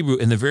in the Hebrew,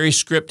 in the very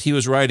script he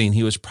was writing.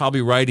 He was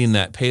probably writing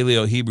that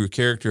Paleo-Hebrew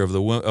character of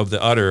the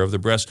udder, of the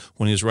breast,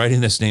 when he was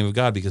writing this name of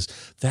God, because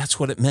that's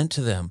what it meant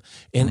to them.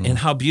 And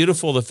how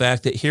beautiful the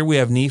fact that here we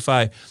have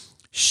Nephi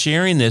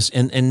sharing this,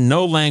 and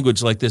no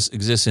language like this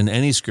exists in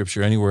any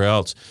scripture anywhere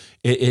else.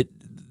 It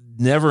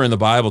never in the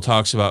Bible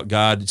talks about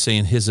God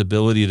saying his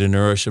ability to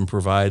nourish and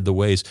provide the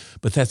ways,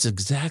 but that's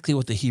exactly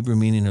what the Hebrew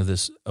meaning of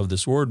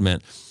this word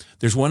meant.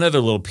 There's one other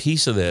little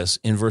piece of this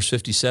in verse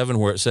 57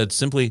 where it said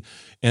simply,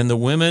 and the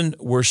women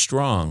were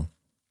strong.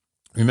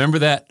 Remember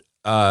that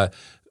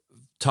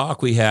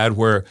talk we had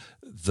where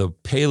the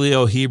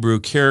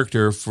Paleo-Hebrew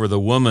character for the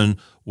woman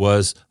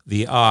was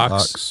the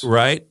ox,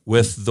 right,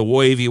 with the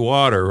wavy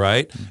water,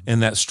 right? Mm-hmm.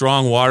 And that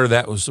strong water,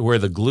 that was where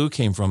the glue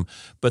came from.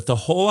 But the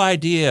whole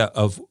idea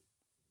of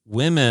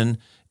women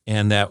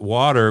and that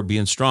water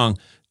being strong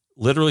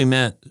literally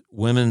meant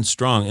women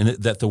strong, and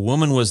that the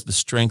woman was the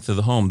strength of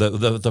the home.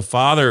 The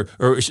father,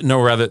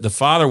 the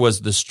father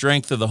was the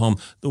strength of the home.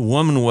 The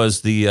woman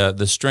was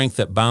the strength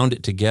that bound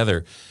it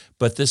together.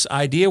 But this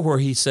idea where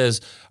he says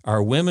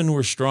our women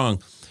were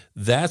strong,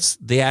 that's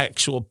the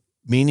actual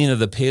meaning of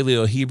the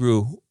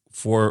Paleo-Hebrew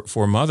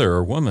for mother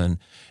or woman.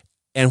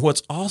 And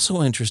what's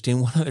also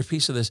interesting, one other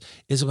piece of this,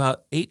 is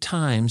about 8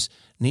 times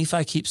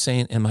Nephi keeps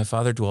saying, and my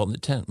father dwelt in the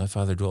tent, my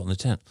father dwelt in the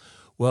tent.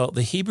 Well,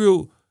 the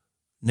Hebrew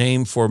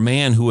name for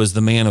man who was the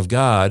man of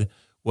God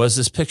was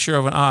this picture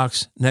of an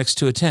ox next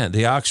to a tent.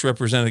 The ox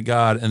represented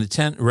God, and the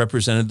tent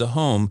represented the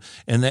home,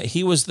 and that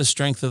he was the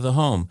strength of the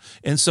home.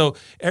 And so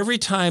every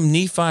time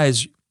Nephi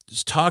is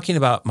talking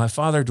about my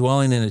father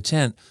dwelling in a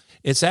tent,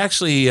 it's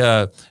actually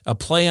a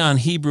play on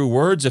Hebrew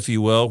words, if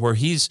you will, where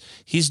he's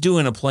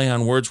doing a play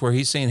on words where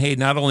he's saying, hey,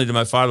 not only did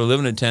my father live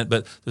in a tent,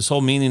 but this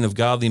whole meaning of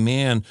godly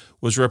man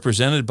was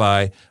represented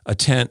by a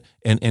tent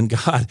and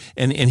God,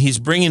 and he's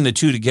bringing the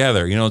two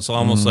together. It's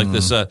almost like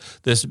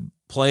this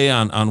play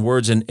on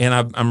words. And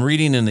I'm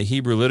reading in the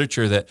Hebrew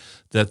literature that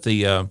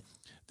the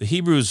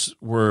Hebrews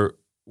were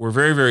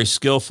very, very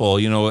skillful.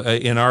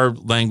 In our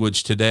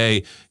language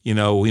today,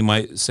 we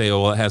might say,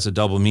 oh, well, it has a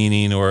double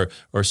meaning, or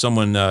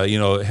someone,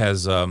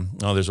 has,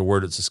 there's a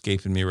word that's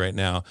escaping me right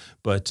now,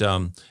 but,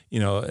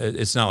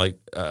 it's not like,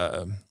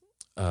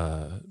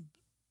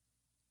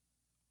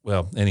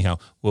 well, anyhow,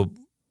 we'll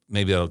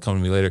maybe that'll come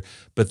to me later.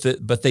 But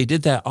they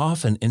did that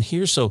often. And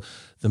so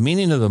the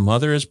meaning of the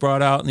mother is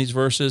brought out in these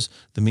verses.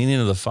 The meaning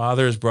of the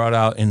father is brought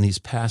out in these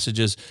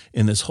passages.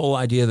 And this whole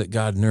idea that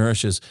God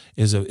nourishes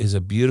is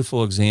a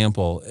beautiful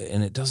example.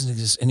 And it doesn't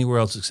exist anywhere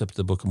else except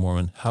the Book of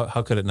Mormon.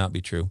 How could it not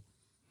be true?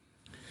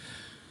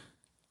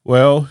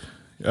 Well,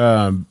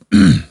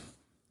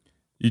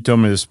 you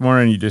told me this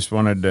morning you just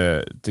wanted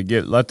to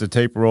let the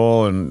tape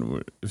roll,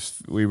 and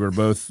we were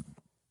both,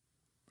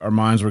 our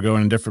minds were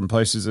going in different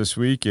places this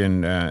week,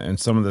 and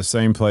some of the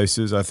same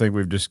places. I think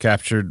we've just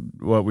captured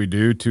what we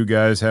do, two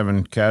guys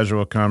having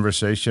casual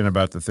conversation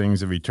about the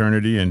things of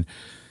eternity,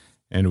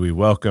 and we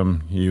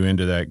welcome you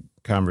into that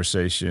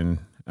conversation.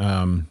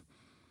 I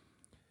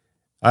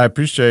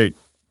appreciate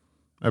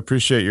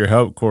your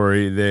help,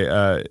 Corey.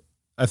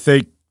 I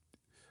think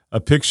a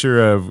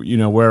picture of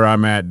where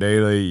I'm at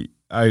daily.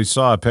 I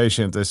saw a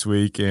patient this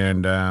week,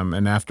 and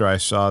after I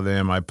saw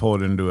them, I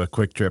pulled into a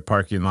Quick Trip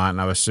parking lot, and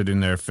I was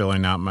sitting there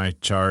filling out my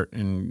chart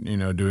and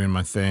doing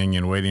my thing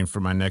and waiting for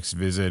my next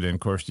visit. And of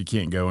course, you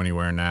can't go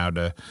anywhere now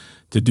to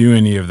do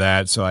any of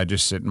that, so I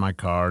just sit in my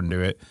car and do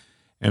it.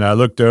 And I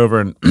looked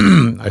over,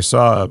 and I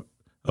saw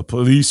a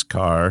police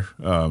car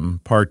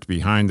parked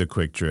behind the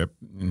Quick Trip,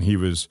 and he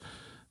was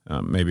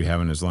maybe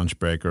having his lunch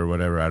break or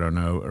whatever, I don't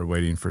know, or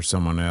waiting for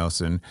someone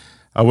else. And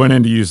I went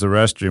in to use the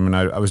restroom, and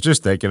I was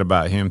just thinking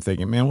about him,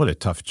 thinking, man, what a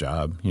tough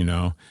job,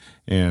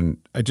 And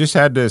I just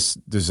had this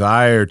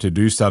desire to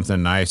do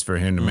something nice for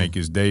him to make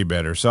his day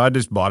better. So I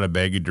just bought a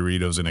bag of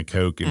Doritos and a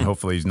Coke, and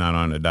hopefully he's not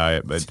on a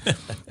diet.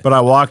 But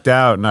I walked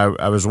out, and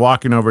I was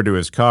walking over to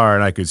his car,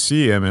 and I could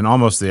see him, and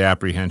almost the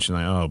apprehension,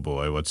 like, oh,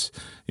 boy, what's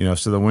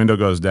so the window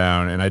goes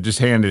down, and I just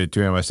handed it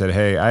to him. I said,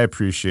 hey, I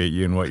appreciate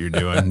you and what you're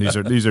doing.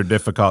 These are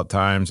difficult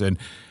times. And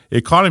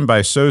it caught him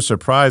by so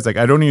surprised. Like,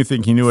 I don't even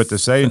think he knew what to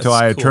say until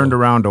I had turned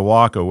around to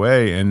walk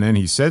away. And then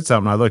he said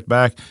something. I looked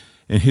back,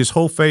 and his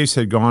whole face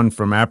had gone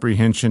from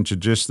apprehension to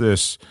just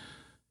this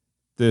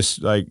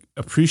like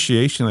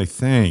appreciation, like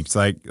thanks,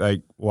 like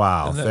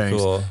wow, thanks.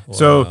 Cool? Wow.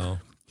 So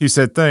he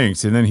said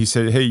thanks, and then he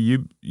said, hey,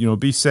 you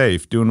be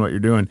safe doing what you're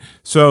doing.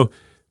 So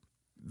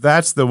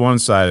that's the one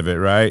side of it,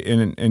 right?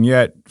 And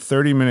yet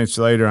 30 minutes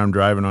later, I'm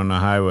driving on the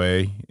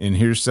highway, and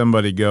here's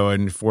somebody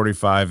going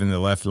 45 in the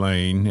left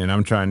lane, and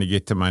I'm trying to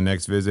get to my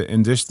next visit,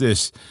 and just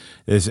this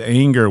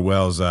anger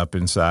wells up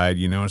inside.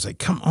 It's like,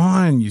 come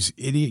on, you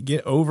idiot,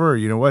 get over it.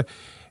 You know what?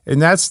 And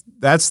that's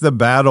the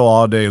battle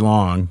all day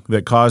long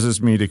that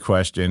causes me to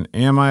question: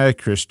 am I a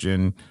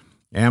Christian?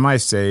 Am I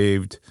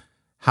saved?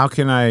 How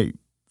can I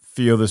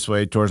feel this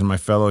way towards my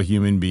fellow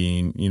human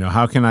being?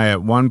 How can I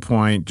at one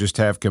point just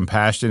have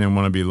compassion and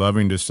want to be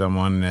loving to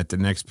someone, and at the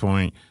next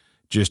point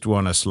just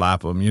want to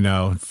slap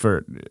them,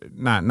 for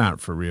not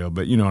for real,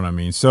 but you know what I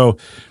mean? So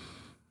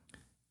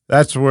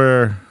that's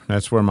where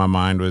my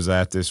mind was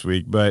at this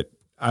week. But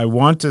I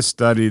want to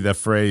study the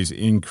phrase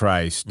 "in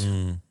Christ."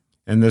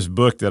 And this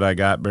book that I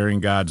got,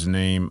 Bearing God's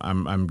Name,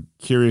 I'm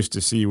curious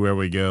to see where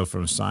we go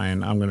from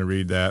Zion. I'm going to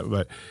read that,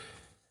 but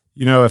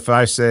if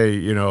I say,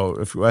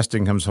 if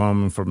Weston comes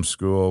home from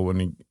school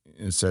when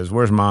he says,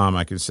 "Where's Mom?"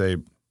 I could say,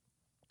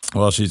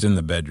 "Well, she's in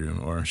the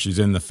bedroom," or "She's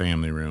in the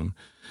family room,"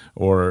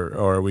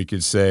 or we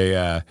could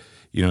say,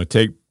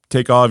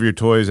 take all of your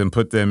toys and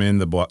put them in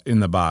the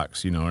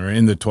box, or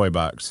in the toy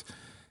box.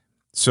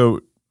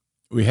 So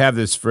we have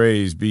this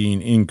phrase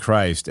being in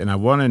Christ, and I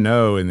want to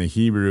know in the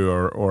Hebrew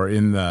or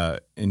in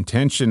the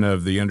intention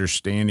of the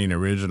understanding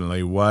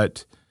originally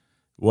what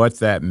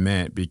that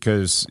meant,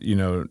 because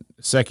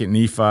Second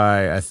Nephi,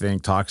 I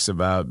think, talks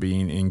about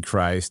being in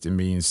Christ and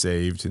being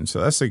saved, and so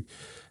that's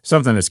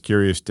something that's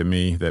curious to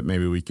me that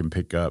maybe we can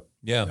pick up.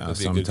 Yeah, that'd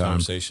be a good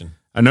conversation.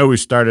 I know we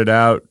started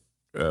out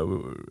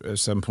at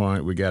some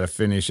point. We got to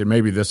finish, and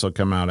maybe this will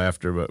come out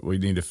after, but we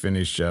need to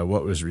finish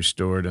what was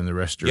restored in the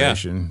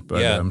restoration.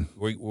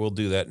 We'll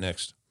do that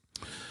next.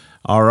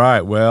 All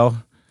right.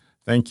 Well,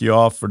 thank you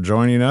all for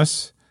joining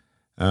us.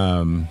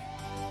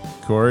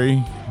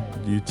 Corey,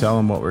 you tell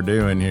them what we're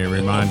doing here.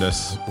 Remind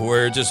us.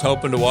 We're just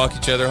hoping to walk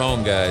each other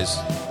home, guys.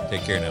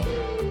 Take care now.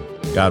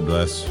 God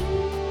bless.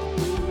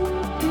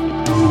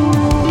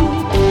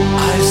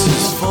 Ice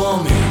is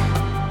forming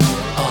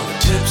on the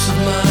tips of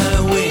my